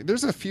there's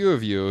a few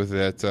of you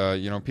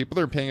that, people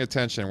that are paying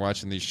attention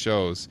watching these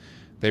shows,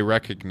 they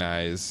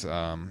recognize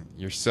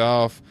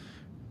yourself.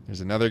 There's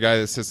another guy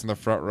that sits in the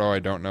front row. I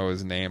don't know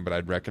his name, but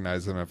I'd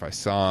recognize him if I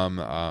saw him.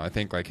 I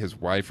think his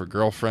wife or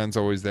girlfriend's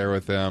always there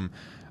with him.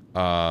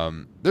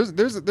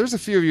 There's a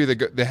few of you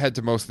that head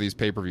to most of these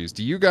pay-per-views.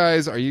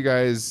 Are you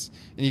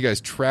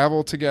guys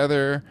travel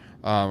together?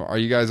 Are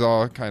you guys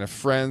all kind of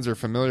friends or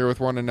familiar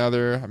with one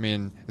another? I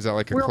mean, is that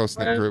like a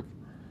close-knit group?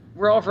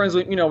 We're all friends.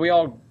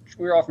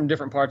 We're all from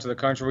different parts of the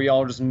country. We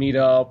all just meet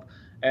up,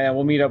 and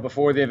we'll meet up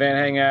before the event,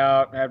 hang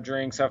out, have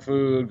drinks, have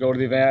food, go to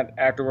the event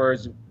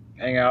afterwards,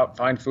 hang out,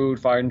 find food,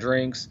 find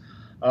drinks.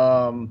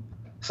 Some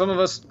of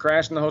us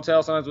crash in the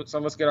hotel. Sometimes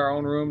some of us get our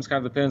own rooms.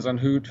 Kind of depends on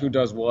who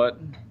does what.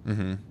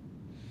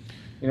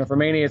 Mm-hmm. For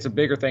Mania, it's a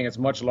bigger thing. It's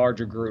much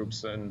larger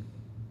groups. And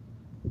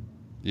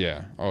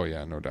yeah. Oh,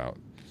 yeah, no doubt.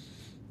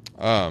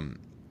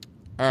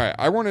 All right,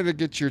 I wanted to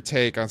get your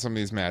take on some of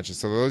these matches.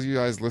 So those of you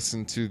guys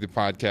listen to the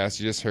podcast,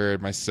 you just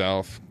heard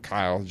myself,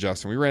 Kyle,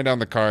 Justin. We ran down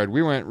the card.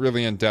 We went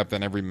really in depth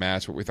on every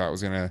match, what we thought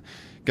was gonna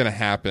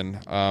happen.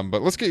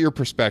 But let's get your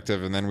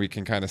perspective, and then we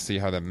can kind of see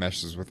how that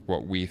meshes with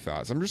what we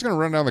thought. So I'm just gonna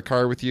run down the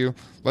card with you.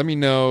 Let me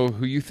know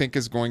who you think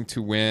is going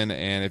to win,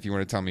 and if you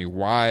want to tell me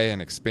why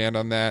and expand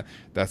on that,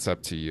 that's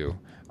up to you.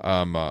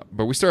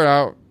 But we start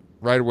out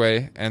right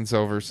away.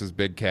 Enzo versus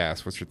Big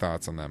Cass. What's your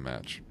thoughts on that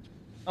match?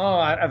 Oh,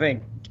 I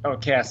think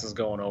Cass is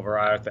going over.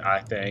 I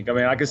think. I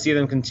mean, I could see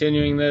them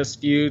continuing this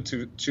feud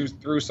through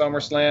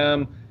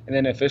SummerSlam and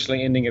then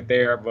officially ending it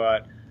there.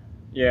 But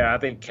yeah, I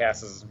think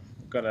Cass is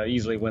gonna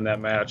easily win that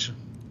match.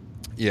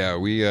 Yeah,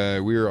 we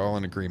were all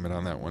in agreement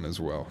on that one as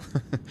well.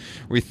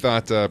 We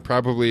thought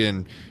probably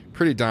in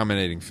pretty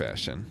dominating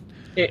fashion.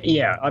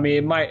 Yeah, I mean,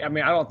 it might. I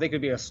mean, I don't think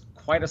it'd be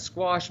quite a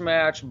squash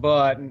match,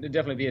 but it'd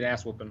definitely be an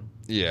ass whooping.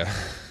 Yeah.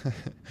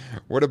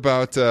 What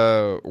about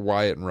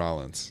Wyatt and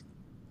Rollins?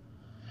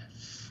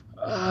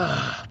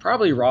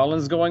 Probably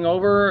Rollins going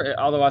over,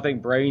 although I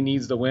think Bray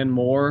needs to win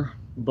more.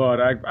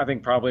 But I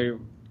think probably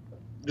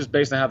just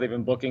based on how they've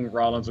been booking,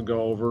 Rollins will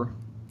go over.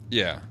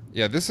 Yeah.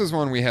 This is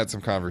one we had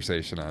some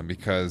conversation on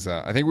because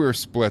I think we were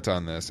split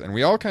on this, and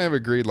we all kind of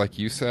agreed, like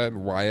you said,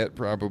 Wyatt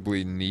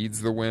probably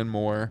needs the win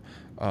more.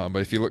 But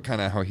if you look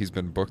kind of how he's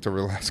been booked over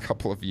the last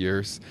couple of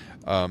years,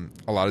 a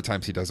lot of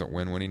times he doesn't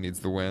win when he needs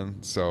the win.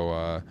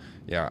 So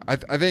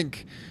I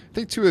think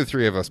two of the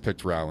three of us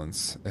picked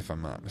Rollins, if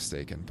I'm not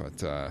mistaken.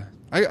 But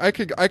I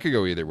could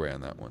go either way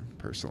on that one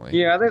personally.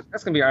 Yeah,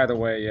 that's gonna be either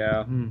way.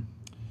 Yeah.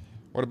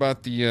 What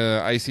about the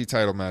IC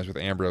title match with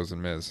Ambrose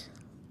and Miz?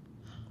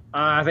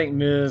 I think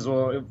Miz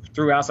will,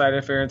 through outside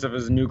interference of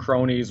his new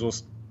cronies,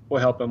 will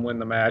help him win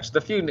the match.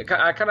 The feud,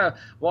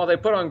 while they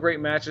put on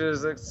great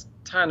matches, it's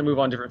time to move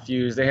on different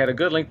feuds. They had a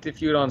good lengthy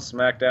feud on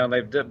SmackDown.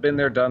 They've been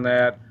there, done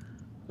that.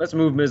 Let's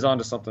move Miz on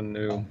to something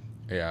new.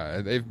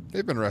 Yeah,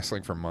 they've been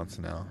wrestling for months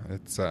now.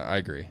 It's I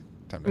agree.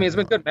 It's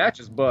been good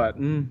matches, but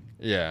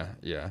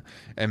yeah.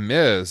 And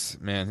Miz,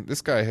 man,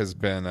 this guy has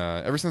been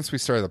ever since we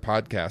started the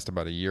podcast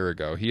about a year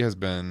ago. He has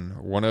been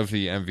one of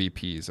the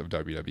MVPs of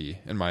WWE,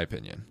 in my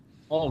opinion.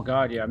 Oh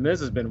God, yeah, Miz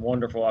has been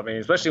wonderful. I mean,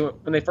 especially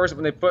when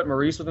they put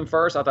Maurice with him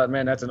first, I thought,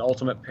 man, that's an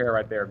ultimate pair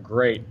right there.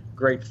 Great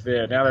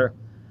fit. Now they're,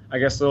 I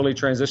guess, slowly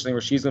transitioning where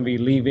she's going to be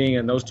leaving,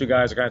 and those two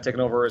guys are kind of taking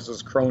over as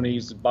his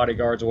cronies,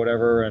 bodyguards, or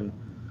whatever. And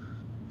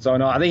so,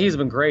 no, I think he's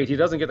been great. He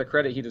doesn't get the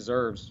credit he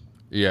deserves.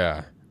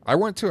 Yeah, I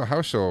went to a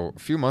house show a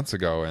few months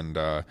ago,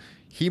 and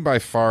he by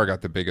far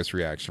got the biggest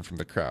reaction from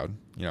the crowd.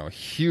 You know,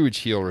 huge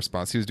heel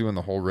response. He was doing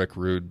the whole Rick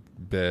Rude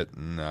bit,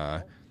 and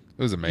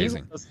it was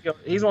amazing.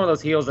 He's one of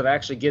those heels that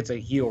actually gets a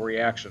heel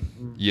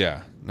reaction.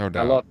 Yeah, no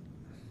doubt. I love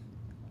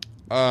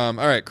it. All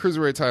right,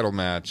 Cruiserweight title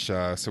match.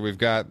 So we've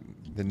got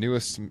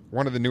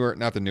one of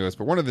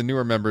the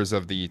newer members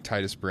of the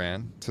Titus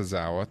brand,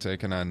 Tozawa,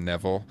 taking on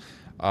Neville.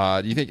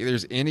 Do you think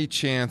there's any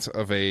chance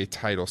of a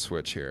title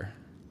switch here?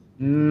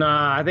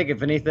 Nah, I think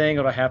if anything,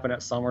 it'll happen at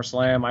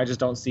SummerSlam. I just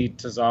don't see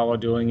Tozawa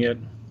doing it.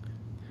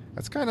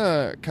 That's kind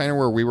of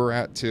where we were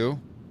at too.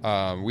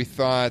 We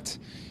thought,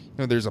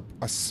 there's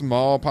a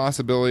small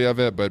possibility of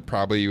it, but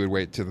probably you would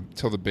wait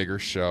till the bigger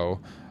show.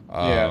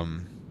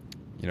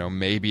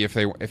 Maybe if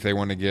they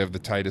want to give the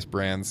Titus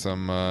brand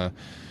some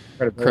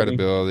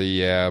credibility,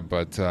 yeah.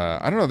 But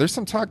I don't know. There's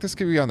some talk this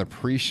could be on the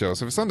pre-show.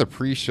 So if it's on the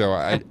pre-show,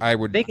 I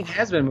would think it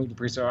has been moved to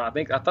pre-show. I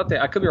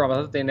could be wrong. I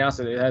thought they announced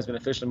that it has been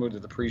officially moved to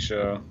the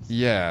pre-show.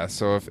 Yeah.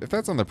 So if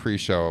that's on the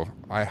pre-show,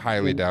 I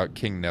highly doubt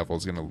King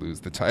Neville's going to lose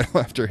the title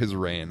after his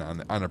reign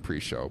on a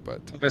pre-show.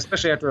 But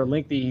especially after a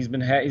lengthy, he's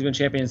been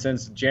champion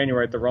since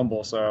January at the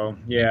Rumble. So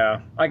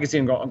yeah, I can see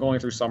him going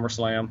through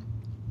SummerSlam.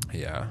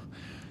 Yeah.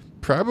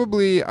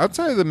 Probably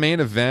outside of the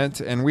main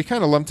event, and we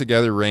kind of lumped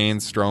together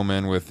Reigns,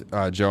 Strowman with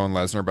Joe and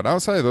Lesnar, but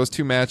outside of those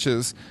two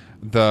matches,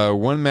 the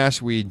one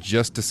match we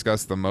just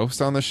discussed the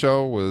most on the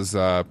show was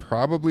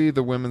probably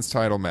the women's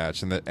title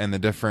match and the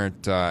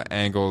different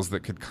angles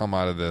that could come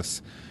out of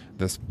this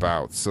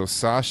bout. So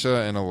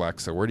Sasha and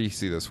Alexa, where do you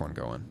see this one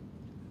going?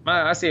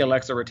 I see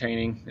Alexa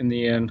retaining in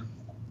the end.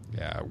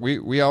 Yeah,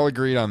 we all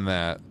agreed on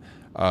that.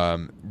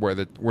 Where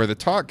the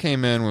talk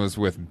came in was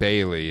with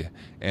Bayley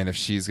and if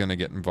she's going to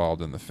get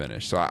involved in the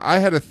finish. So I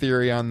had a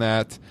theory on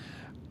that.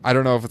 I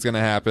don't know if it's going to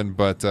happen,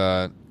 but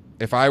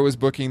if I was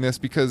booking this,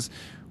 because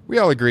we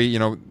all agree,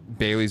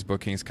 Bayley's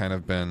booking's kind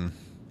of been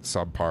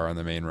subpar on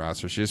the main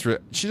roster. She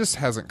just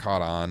hasn't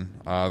caught on.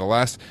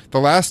 The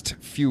last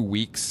few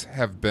weeks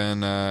have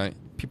been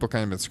people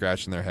kind of been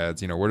scratching their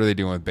heads. What are they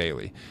doing with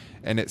Bayley?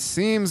 And it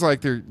seems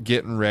like they're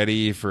getting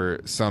ready for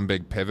some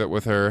big pivot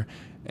with her.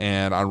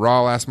 And on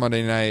Raw last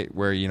Monday night,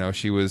 where,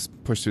 she was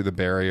pushed through the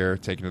barrier,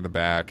 taken to the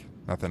back,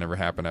 nothing ever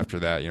happened after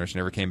that. She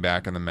never came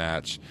back in the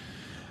match.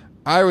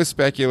 I was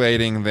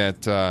speculating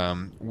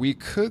that we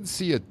could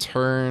see a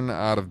turn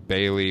out of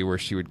Bayley where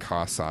she would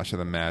cost Sasha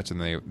the match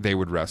and they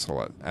would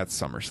wrestle at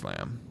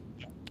SummerSlam.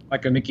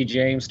 Like a Mickie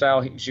James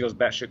style, she goes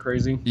batshit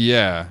crazy?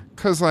 Yeah,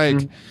 because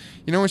when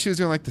she was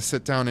doing the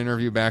sit-down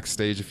interview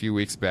backstage a few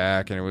weeks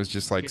back, and it was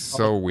just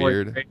so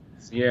weird.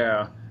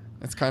 Yeah.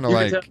 It's kind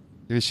of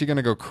is she going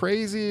to go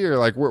crazy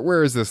or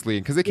where is this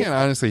leading? Because they can't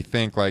honestly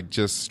think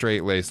just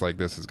straight lace like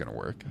this is going to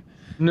work.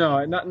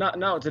 No,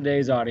 not with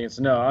today's audience.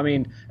 No, I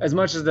mean, as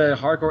much as the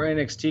hardcore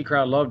NXT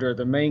crowd loved her,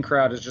 the main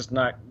crowd is just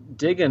not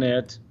digging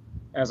it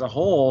as a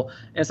whole.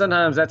 And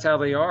sometimes that's how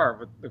they are.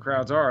 But the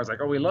crowds are. It's like,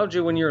 oh, we loved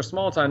you when you were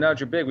small time. Now that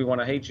you're big, we want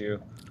to hate you.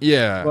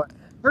 Yeah. But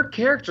her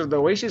character, the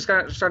way she's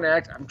kind of starting to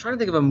act, I'm trying to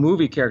think of a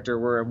movie character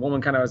where a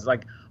woman kind of is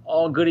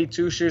all goody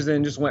two shoes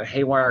and just went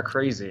haywire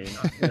crazy.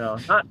 You know,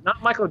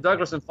 not Michael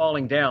Douglas and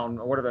falling down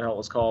or whatever the hell it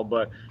was called,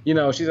 but you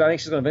know, I think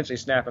she's gonna eventually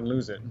snap and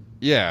lose it.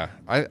 Yeah,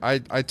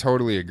 I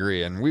totally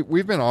agree, and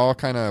we've been all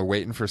kind of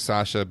waiting for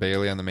Sasha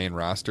Bailey on the main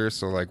roster.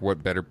 So like,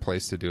 what better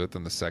place to do it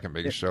than the second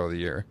biggest show of the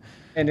year?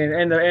 And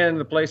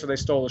the place where they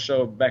stole the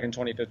show back in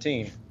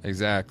 2015.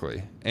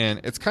 Exactly.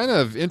 And it's kind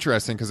of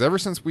interesting because ever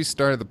since we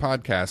started the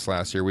podcast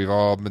last year, we've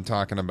all been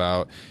talking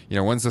about, you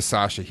know, when's the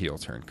Sasha heel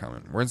turn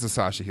coming? When's the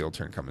Sasha heel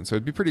turn coming? So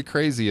it'd be pretty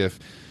crazy if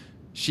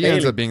she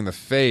ends up being the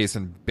face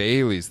and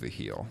Bailey's the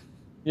heel.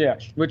 Yeah,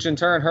 which in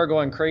turn, her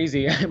going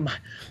crazy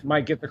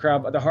might get the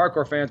crowd, the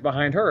hardcore fans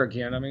behind her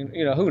again. I mean,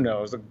 you know, who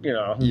knows? You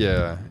know.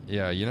 Yeah,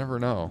 you never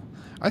know.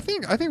 I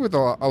think with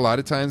a lot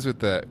of times with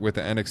the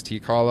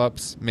NXT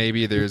call-ups,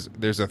 maybe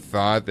there's a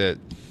thought that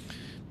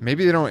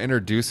maybe they don't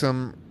introduce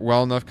them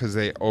well enough because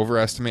they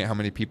overestimate how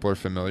many people are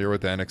familiar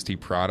with the NXT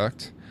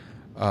product.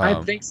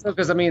 I think so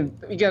because the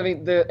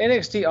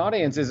NXT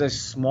audience is a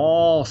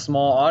small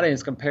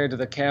audience compared to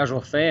the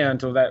casual fan,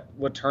 so that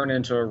would turn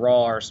into a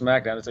Raw or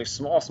SmackDown. It's a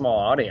small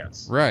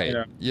audience, right? You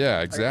know?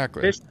 Yeah,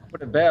 exactly. They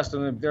put it best,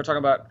 and they're talking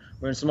about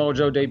when Samoa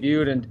Joe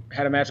debuted and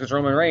had a match against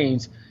Roman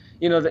Reigns.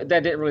 You know, that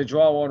didn't really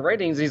draw on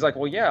ratings. He's like,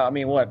 well, yeah, I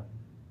mean, what,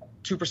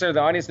 2% of the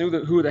audience knew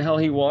who the hell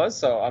he was?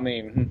 So, I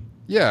mean.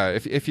 Yeah,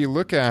 if you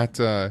look at,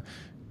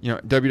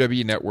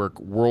 WWE Network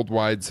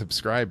worldwide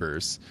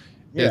subscribers,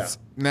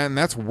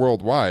 that's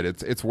worldwide.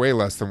 It's way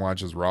less than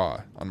watches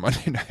Raw on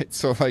Monday night.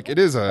 So, like, it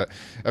is a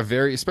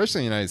very,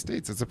 especially in the United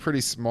States, it's a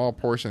pretty small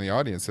portion of the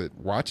audience that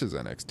watches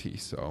NXT.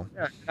 So.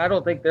 Yeah, I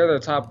don't think they're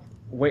the top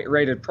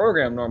rated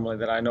program normally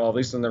that I know, at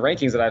least in the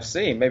rankings that I've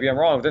seen. Maybe I'm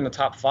wrong. They're in the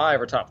top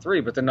 5 or top 3,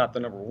 but they're not the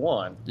number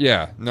 1.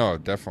 Yeah, no,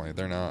 definitely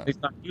they're not. At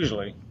least not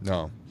usually.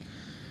 No.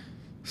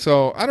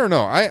 So I don't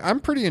know. I'm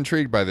pretty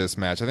intrigued by this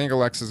match. I think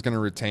Alexa's going to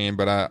retain,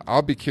 but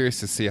I'll be curious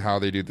to see how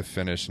they do the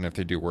finish and if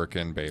they do work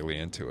in Bailey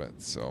into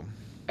it. So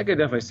I could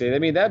definitely see it. I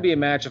mean, that'd be a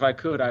match if I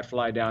could. I'd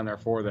fly down there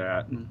for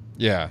that.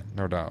 Yeah,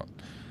 no doubt.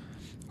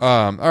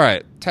 All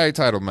right, tag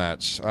title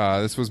match.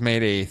 This was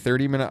made a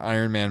 30-minute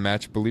Iron Man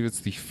match. I believe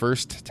it's the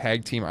first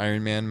tag team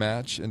Iron Man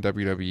match in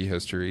WWE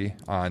history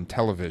on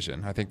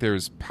television. I think we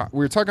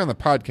were talking on the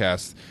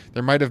podcast,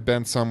 there might have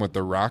been some with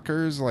the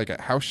Rockers, like at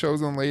house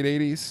shows in the late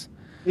 80s.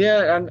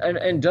 Yeah,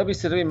 and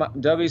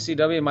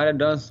WCW might have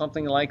done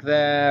something like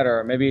that,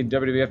 or maybe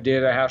WWF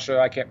did a house show.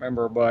 I can't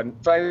remember,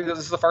 but this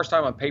is the first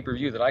time on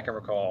pay-per-view that I can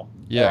recall.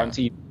 Yeah, on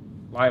TV,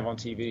 live on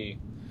TV.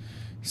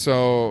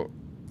 So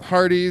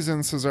Hardys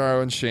and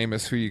Cesaro and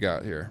Sheamus, who you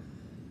got here?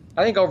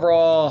 I think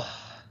overall,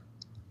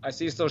 I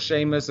see still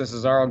Sheamus and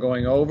Cesaro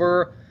going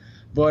over,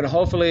 but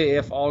hopefully,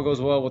 if all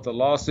goes well with the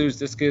lawsuits,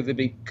 this could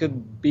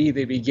be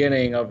the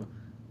beginning of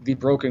the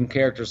broken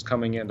characters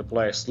coming into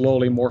play,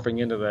 slowly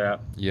morphing into that.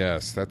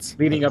 Yes, that's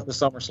leading up to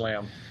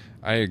SummerSlam.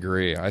 I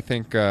agree. I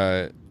think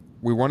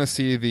we want to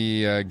see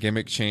the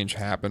gimmick change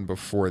happen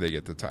before they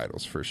get the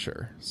titles for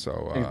sure.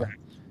 So. Exactly.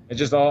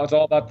 It's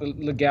all about the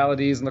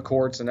legalities and the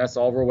courts, and that's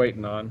all we're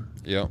waiting on.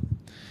 Yep.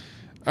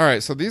 All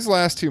right, so these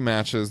last two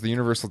matches, the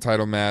Universal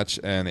title match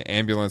and the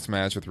ambulance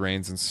match with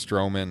Reigns and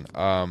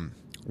Strowman,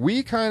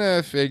 we kind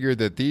of figured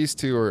that these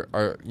two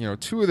are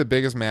two of the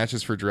biggest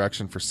matches for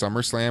direction for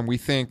SummerSlam. We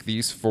think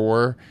these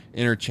 4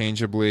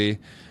 interchangeably,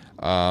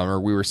 or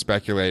we were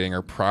speculating,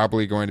 are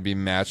probably going to be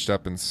matched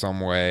up in some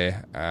way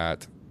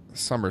at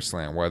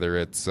SummerSlam, whether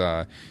it's,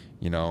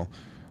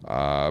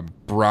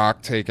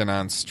 Brock taking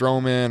on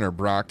Strowman or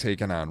Brock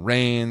taking on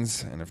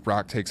Reigns. And if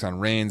Brock takes on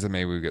Reigns, then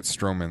maybe we get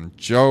Strowman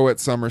Joe at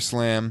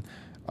SummerSlam.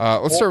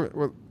 Let's start.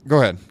 Go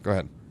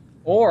ahead.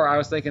 Or I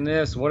was thinking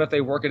this: what if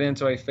they work it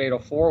into a fatal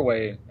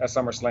 4-way at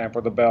SummerSlam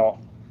for the belt?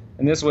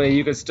 And this way,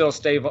 you could still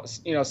save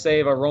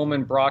a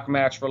Roman Brock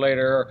match for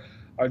later,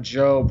 a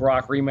Joe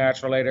Brock rematch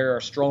for later, or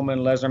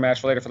Strowman Lesnar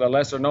match for later for the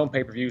lesser known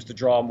pay-per-views to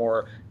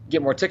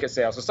get more ticket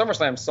sales. So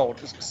SummerSlam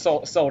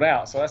sold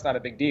out, so that's not a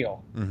big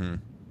deal. Mm-hmm.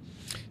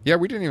 Yeah,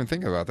 we didn't even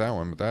think about that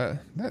one, but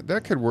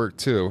that could work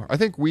too. I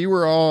think we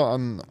were all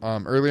on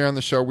earlier on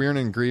the show. We were in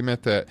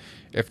agreement that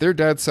if they're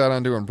dead set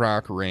on doing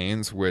Brock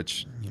Reigns,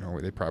 which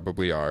they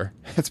probably are,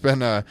 it's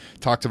been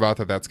talked about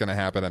that that's going to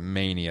happen at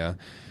Mania.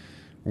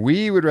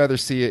 We would rather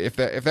see it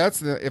if that's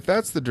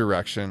the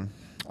direction.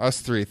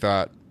 Us 3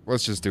 thought,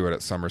 let's just do it at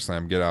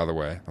SummerSlam. Get out of the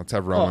way. Let's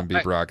have Roman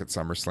beat Brock at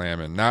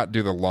SummerSlam and not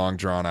do the long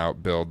drawn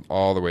out build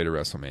all the way to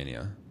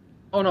WrestleMania.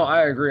 Oh, no,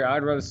 I agree.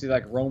 I'd rather see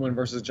like Roman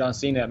versus John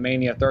Cena at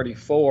Mania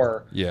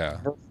 34. Yeah.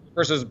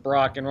 Versus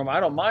Brock and Roman.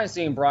 I don't mind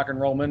seeing Brock and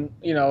Roman,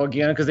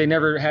 again, because they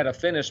never had a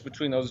finish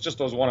between those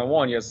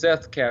one-on-one. You had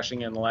Seth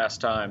cashing in the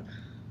last time.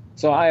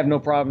 So I have no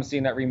problem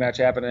seeing that rematch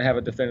happen and have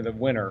a definitive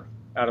winner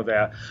out of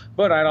that.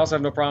 But I'd also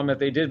have no problem if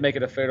they did make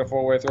it a fatal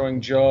 4-way, throwing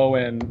Joe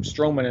and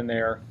Strowman in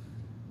there.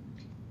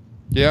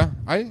 Yeah,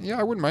 I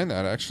wouldn't mind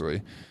that,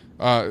 actually.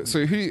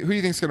 So who do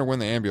you think's going to win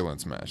the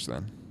ambulance match,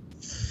 then?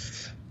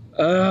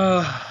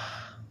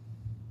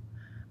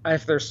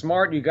 If they're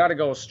smart, you got to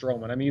go with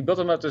Strowman. I mean, you built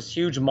him up this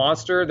huge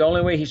monster. The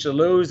only way he should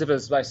lose if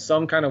it's by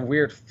some kind of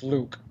weird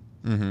fluke.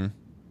 Mm-hmm.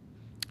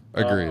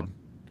 Agreed.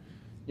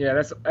 Yeah,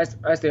 that's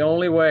the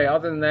only way.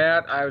 Other than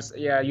that,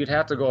 you'd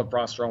have to go with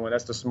Braun Strowman.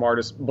 That's the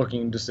smartest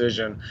booking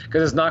decision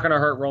because it's not going to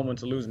hurt Roman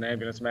to lose an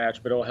ambulance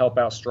match, but it'll help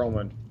out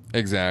Strowman.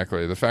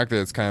 Exactly. The fact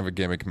that it's kind of a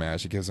gimmick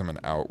match, it gives him an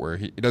out where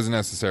he doesn't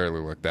necessarily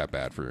look that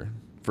bad for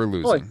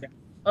losing.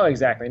 Oh,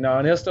 exactly. No,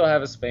 and he'll still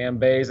have his fan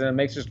base, and it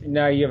makes just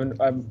now you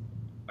have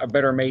a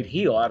better made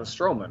heel out of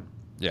Strowman.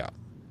 Yeah.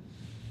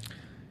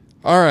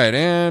 All right,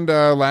 and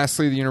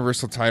lastly, the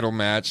Universal title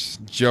match,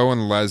 Joe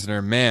and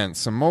Lesnar. Man,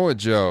 Samoa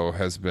Joe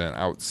has been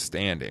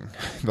outstanding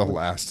the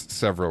last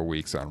several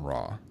weeks on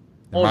Raw.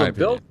 The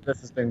build this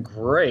has been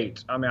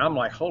great. I mean, I'm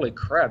like, holy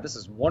crap, this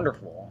is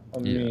wonderful. I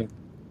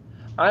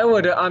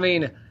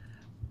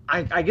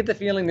get the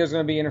feeling there's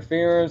going to be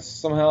interference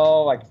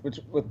somehow, like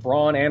with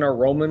Braun and or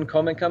Roman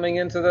coming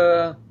into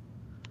the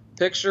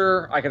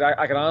picture. I could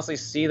honestly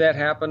see that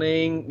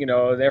happening.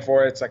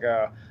 Therefore it's like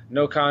a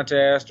no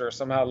contest or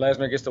somehow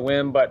Lesnar gets the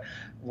win. But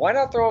why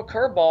not throw a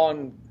curveball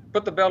and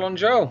put the belt on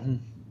Joe?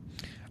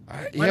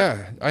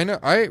 I know.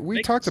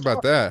 We talked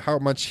about that. How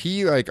much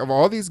he of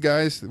all these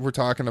guys we're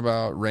talking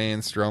about,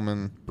 Reigns,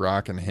 Strowman,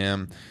 Brock, and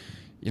him.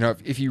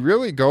 If you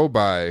really go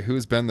by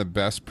who's been the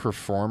best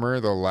performer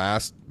the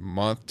last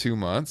month, 2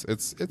 months,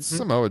 it's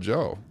Samoa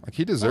Joe. Like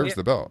he deserves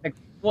the belt.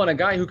 Well, a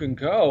guy who can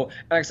go.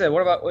 And like I said,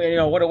 what about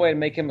what a way to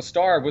make him a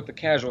star with the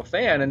casual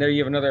fan, and there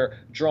you have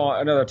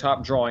another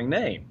top drawing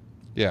name.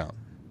 Yeah.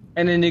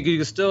 And then you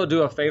can still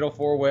do a fatal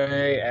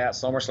 4-way at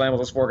SummerSlam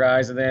with those 4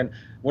 guys, and then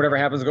whatever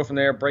happens, go from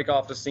there. Break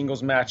off the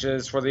singles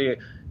matches for the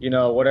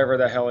whatever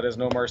the hell it is,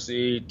 No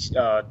Mercy,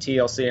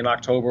 TLC in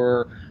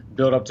October.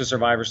 Build up to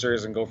Survivor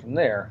Series and go from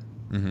there.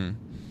 Mm-hmm.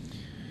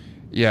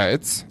 Yeah,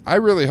 I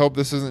really hope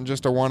this isn't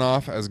just a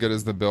one-off as good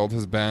as the build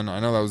has been.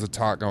 I know that was a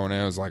talk going in.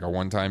 It was like a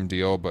one-time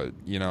deal, but,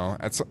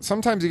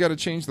 sometimes you got to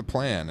change the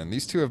plan, and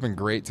these two have been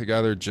great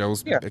together.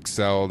 Joe's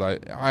excelled.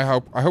 I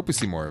hope we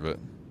see more of it.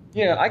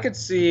 Yeah, I could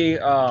see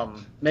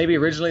maybe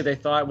originally they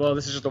thought, well,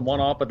 this is just a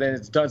one-off, but then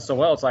it's done so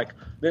well. It's like,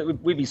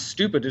 we'd be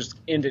stupid to just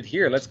end it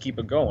here. Let's keep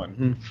it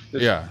going.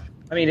 Yeah.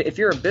 I mean, if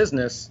you're a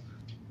business,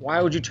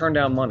 why would you turn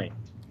down money?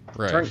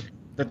 Right.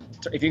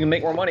 If you can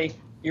make more money,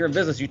 you're in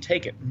business, you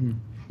take it.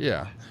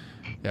 Yeah,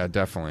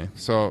 definitely.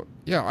 So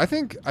yeah, I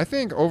think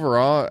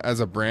overall as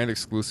a brand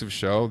exclusive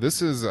show,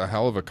 this is a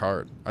hell of a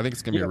card. I think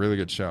it's gonna be a really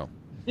good show.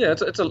 Yeah,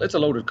 it's a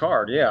loaded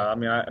card. Yeah, I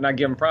mean, I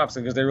give them props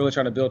because they're really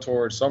trying to build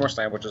towards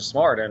SummerSlam, which is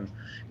smart, and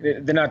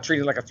they're not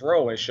treated like a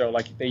throwaway show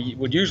like they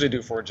would usually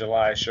do for a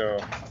July show.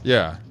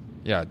 Yeah,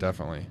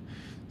 definitely.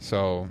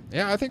 So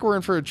yeah, I think we're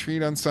in for a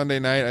treat on Sunday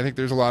night. I think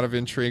there's a lot of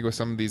intrigue with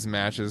some of these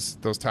matches.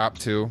 Those top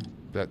 2.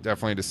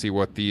 Definitely to see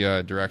what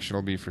the direction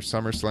will be for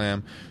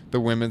SummerSlam. The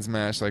women's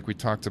match, like we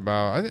talked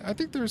about, I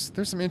think there's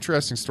some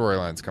interesting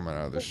storylines coming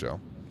out of this show.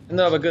 And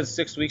they'll have a good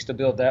 6 weeks to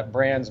build that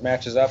brand's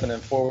matches up, and then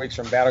 4 weeks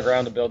from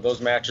Battleground to build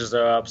those matches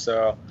up.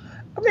 So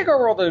I think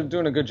overall they're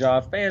doing a good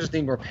job. Fans just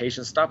need more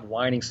patience. Stop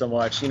whining so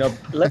much.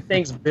 Let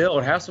things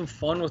build. Have some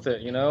fun with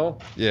it.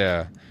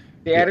 Yeah.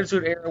 The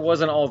Attitude Era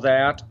wasn't all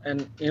that,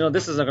 and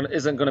this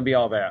isn't gonna be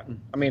all that.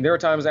 I mean, there were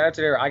times in the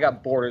Attitude Era I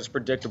got bored. It was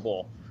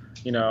predictable.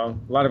 A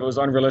lot of it was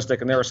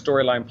unrealistic, and there were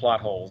storyline plot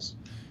holes.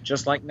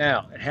 Just like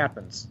now, it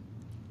happens.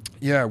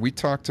 Yeah, we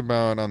talked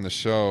about on the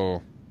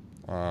show,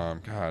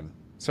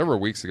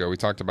 several weeks ago, we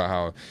talked about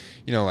how,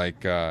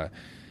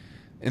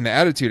 in the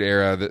Attitude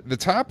Era, the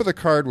top of the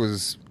card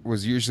was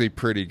usually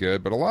pretty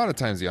good, but a lot of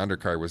times the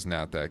undercard was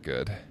not that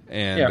good.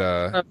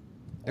 And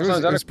it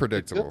was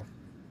predictable.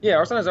 Yeah,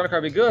 or sometimes the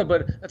undercard would be good,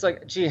 but it's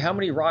like, gee, how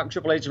many Rock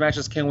Triple H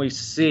matches can we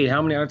see? How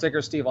many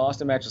Undertaker Steve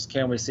Austin matches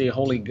can we see?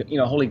 Holy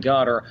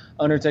God, or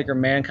Undertaker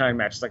Mankind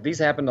matches. Like, these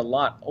happened a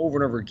lot over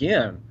and over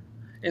again.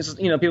 It's just,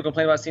 people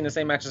complain about seeing the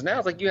same matches now.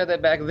 It's like you had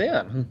that back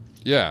then.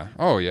 Yeah.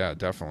 Oh, yeah,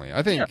 definitely.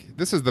 I think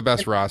this is the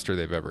best roster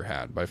they've ever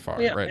had by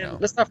far right now.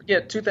 Let's not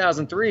forget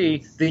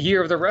 2003, the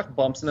year of the ref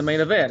bumps in the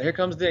main event. Here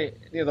comes the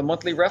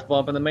monthly ref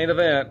bump in the main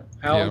event.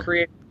 How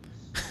creative.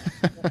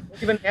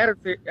 Even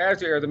Attitude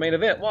Era, the main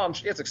event. Well,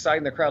 it's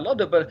exciting. The crowd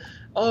loved it, but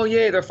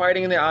they're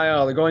fighting in the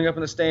aisle. They're going up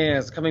in the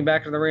stands, coming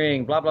back to the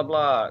ring. Blah blah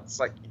blah. It's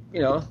like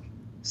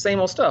same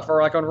old stuff.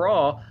 Or like on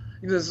Raw,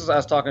 I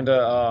was talking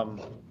to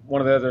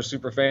one of the other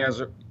super fans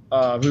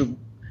who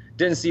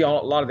didn't see a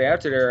lot of the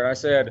Attitude Era. And I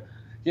said,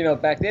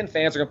 back then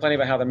fans are complaining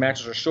about how the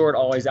matches are short,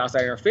 always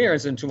outside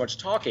interference, and too much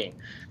talking.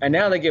 And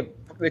now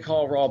they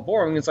call Raw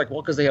boring. It's like,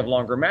 well, because they have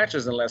longer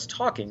matches and less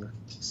talking.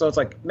 So it's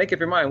like, make up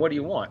your mind. What do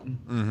you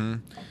want? Mm-hmm.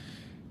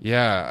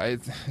 Yeah,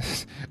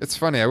 it's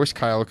funny. I wish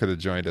Kyle could have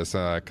joined us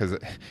because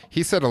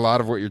he said a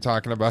lot of what you're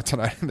talking about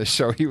tonight in the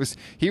show. He was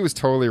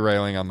totally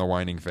railing on the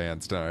whining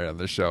fans tonight on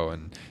the show,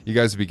 and you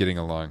guys would be getting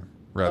along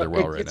rather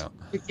well right now.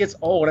 It gets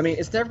old. I mean,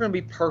 it's never going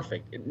to be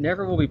perfect. It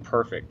never will be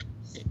perfect.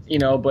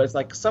 But it's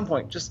like at some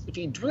point, just if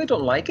you really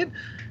don't like it,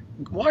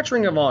 watch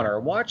Ring of Honor.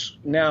 Watch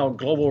now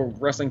Global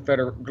Wrestling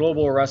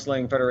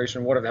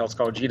Federation, whatever the hell it's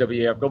called,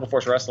 GWF, Global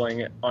Force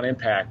Wrestling on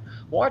Impact.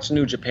 Watch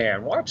New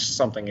Japan. Watch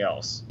something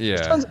else. Yeah.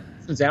 There's tons of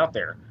options out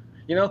there.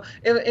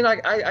 And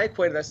I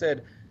equated, I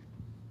said,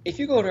 if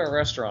you go to a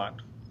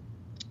restaurant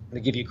and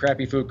they give you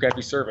crappy food,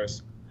 crappy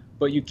service,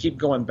 but you keep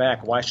going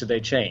back. Why should they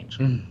change?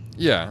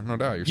 Yeah, no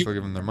doubt. You're still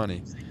giving them their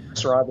money.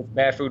 Restaurant with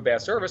bad food,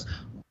 bad service.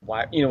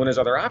 Why, when there's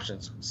other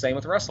options? Same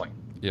with wrestling.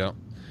 Yeah.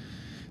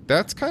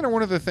 That's kind of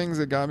one of the things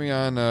that got me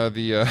on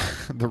the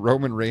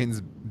Roman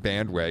Reigns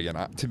bandwagon,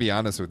 to be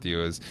honest with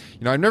you, is,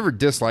 I've never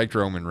disliked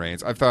Roman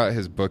Reigns. I thought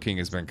his booking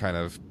has been kind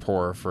of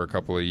poor for a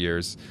couple of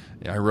years.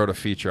 I wrote a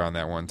feature on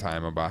that one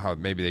time about how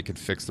maybe they could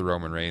fix the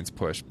Roman Reigns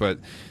push. But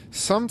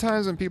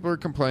sometimes when people are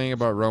complaining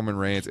about Roman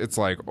Reigns, it's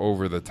like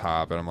over the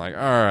top. And I'm like,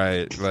 all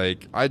right,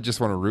 like, I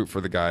just want to root for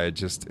the guy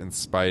just in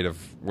spite of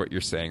what you're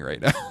saying right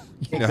now.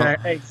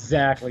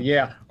 Exactly,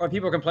 yeah. Or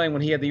people complain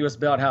when he had the U.S.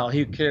 belt how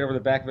he carried over the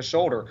back of his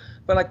shoulder.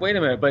 But like, wait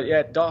a minute, but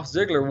yet Dolph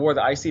Ziggler wore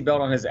the IC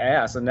belt on his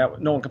ass, and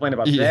that no one complained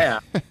about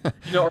that.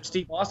 Or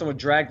Steve Austin would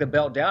drag the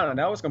belt down, and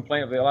that was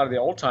complaining of a lot of the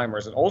old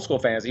timers and old school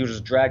fans. He would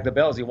just drag the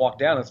belt as he walked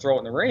down and throw it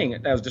in the ring.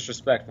 That was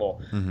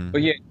disrespectful.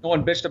 But yeah, no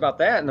one bitched about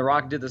that, and The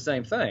Rock did the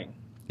same thing.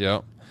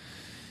 Yep.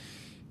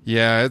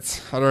 Yeah,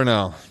 I don't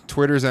know.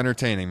 Twitter's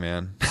entertaining,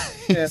 man.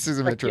 This is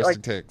some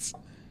interesting takes.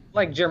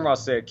 Like Jim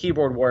Ross said,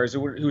 keyboard warriors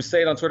who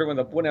say it on Twitter when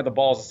they wouldn't have the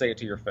balls to say it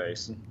to your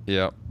face.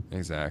 Yep,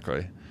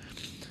 exactly.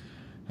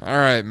 All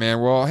right,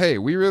 man. Well, hey,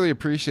 we really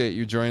appreciate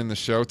you joining the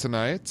show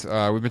tonight.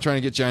 We've been trying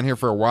to get you on here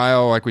for a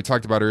while, like we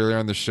talked about earlier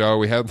on the show.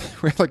 We had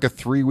like a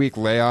 3-week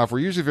layoff. We're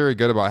usually very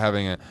good about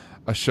having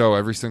a show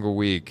every single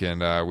week,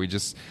 and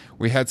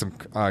we had some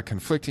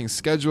conflicting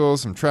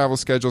schedules, some travel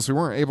schedules. We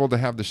weren't able to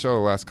have the show the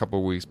last couple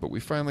of weeks, but we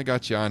finally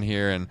got you on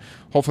here, and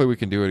hopefully we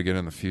can do it again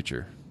in the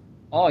future.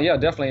 Oh, yeah,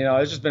 definitely.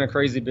 It's just been a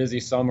crazy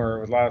busy summer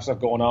with a lot of stuff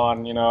going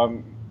on.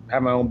 I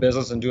have my own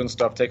business, and doing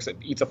stuff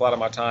eats up a lot of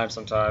my time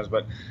sometimes.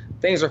 But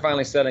things are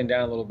finally settling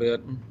down a little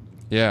bit.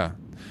 Yeah.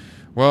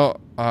 Well,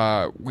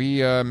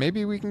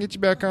 maybe we can get you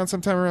back on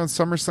sometime around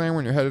SummerSlam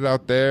when you're headed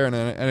out there, and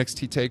an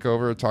NXT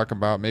TakeOver, talk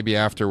about maybe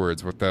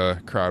afterwards what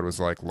the crowd was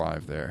like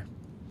live there.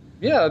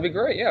 Yeah, that'd be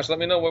great. Yeah, so let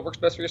me know what works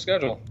best for your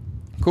schedule.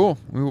 Cool.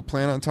 We will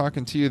plan on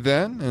talking to you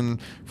then.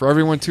 And for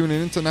everyone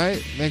tuning in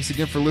tonight, thanks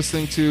again for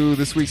listening to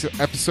this week's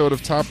episode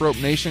of Top Rope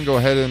Nation. Go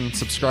ahead and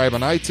subscribe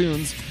on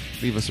iTunes.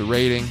 Leave us a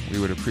rating. We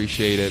would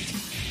appreciate it.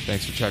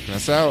 Thanks for checking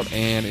us out,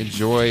 and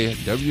enjoy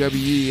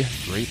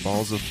WWE Great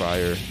Balls of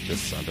Fire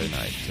this Sunday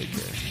night. Take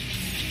care.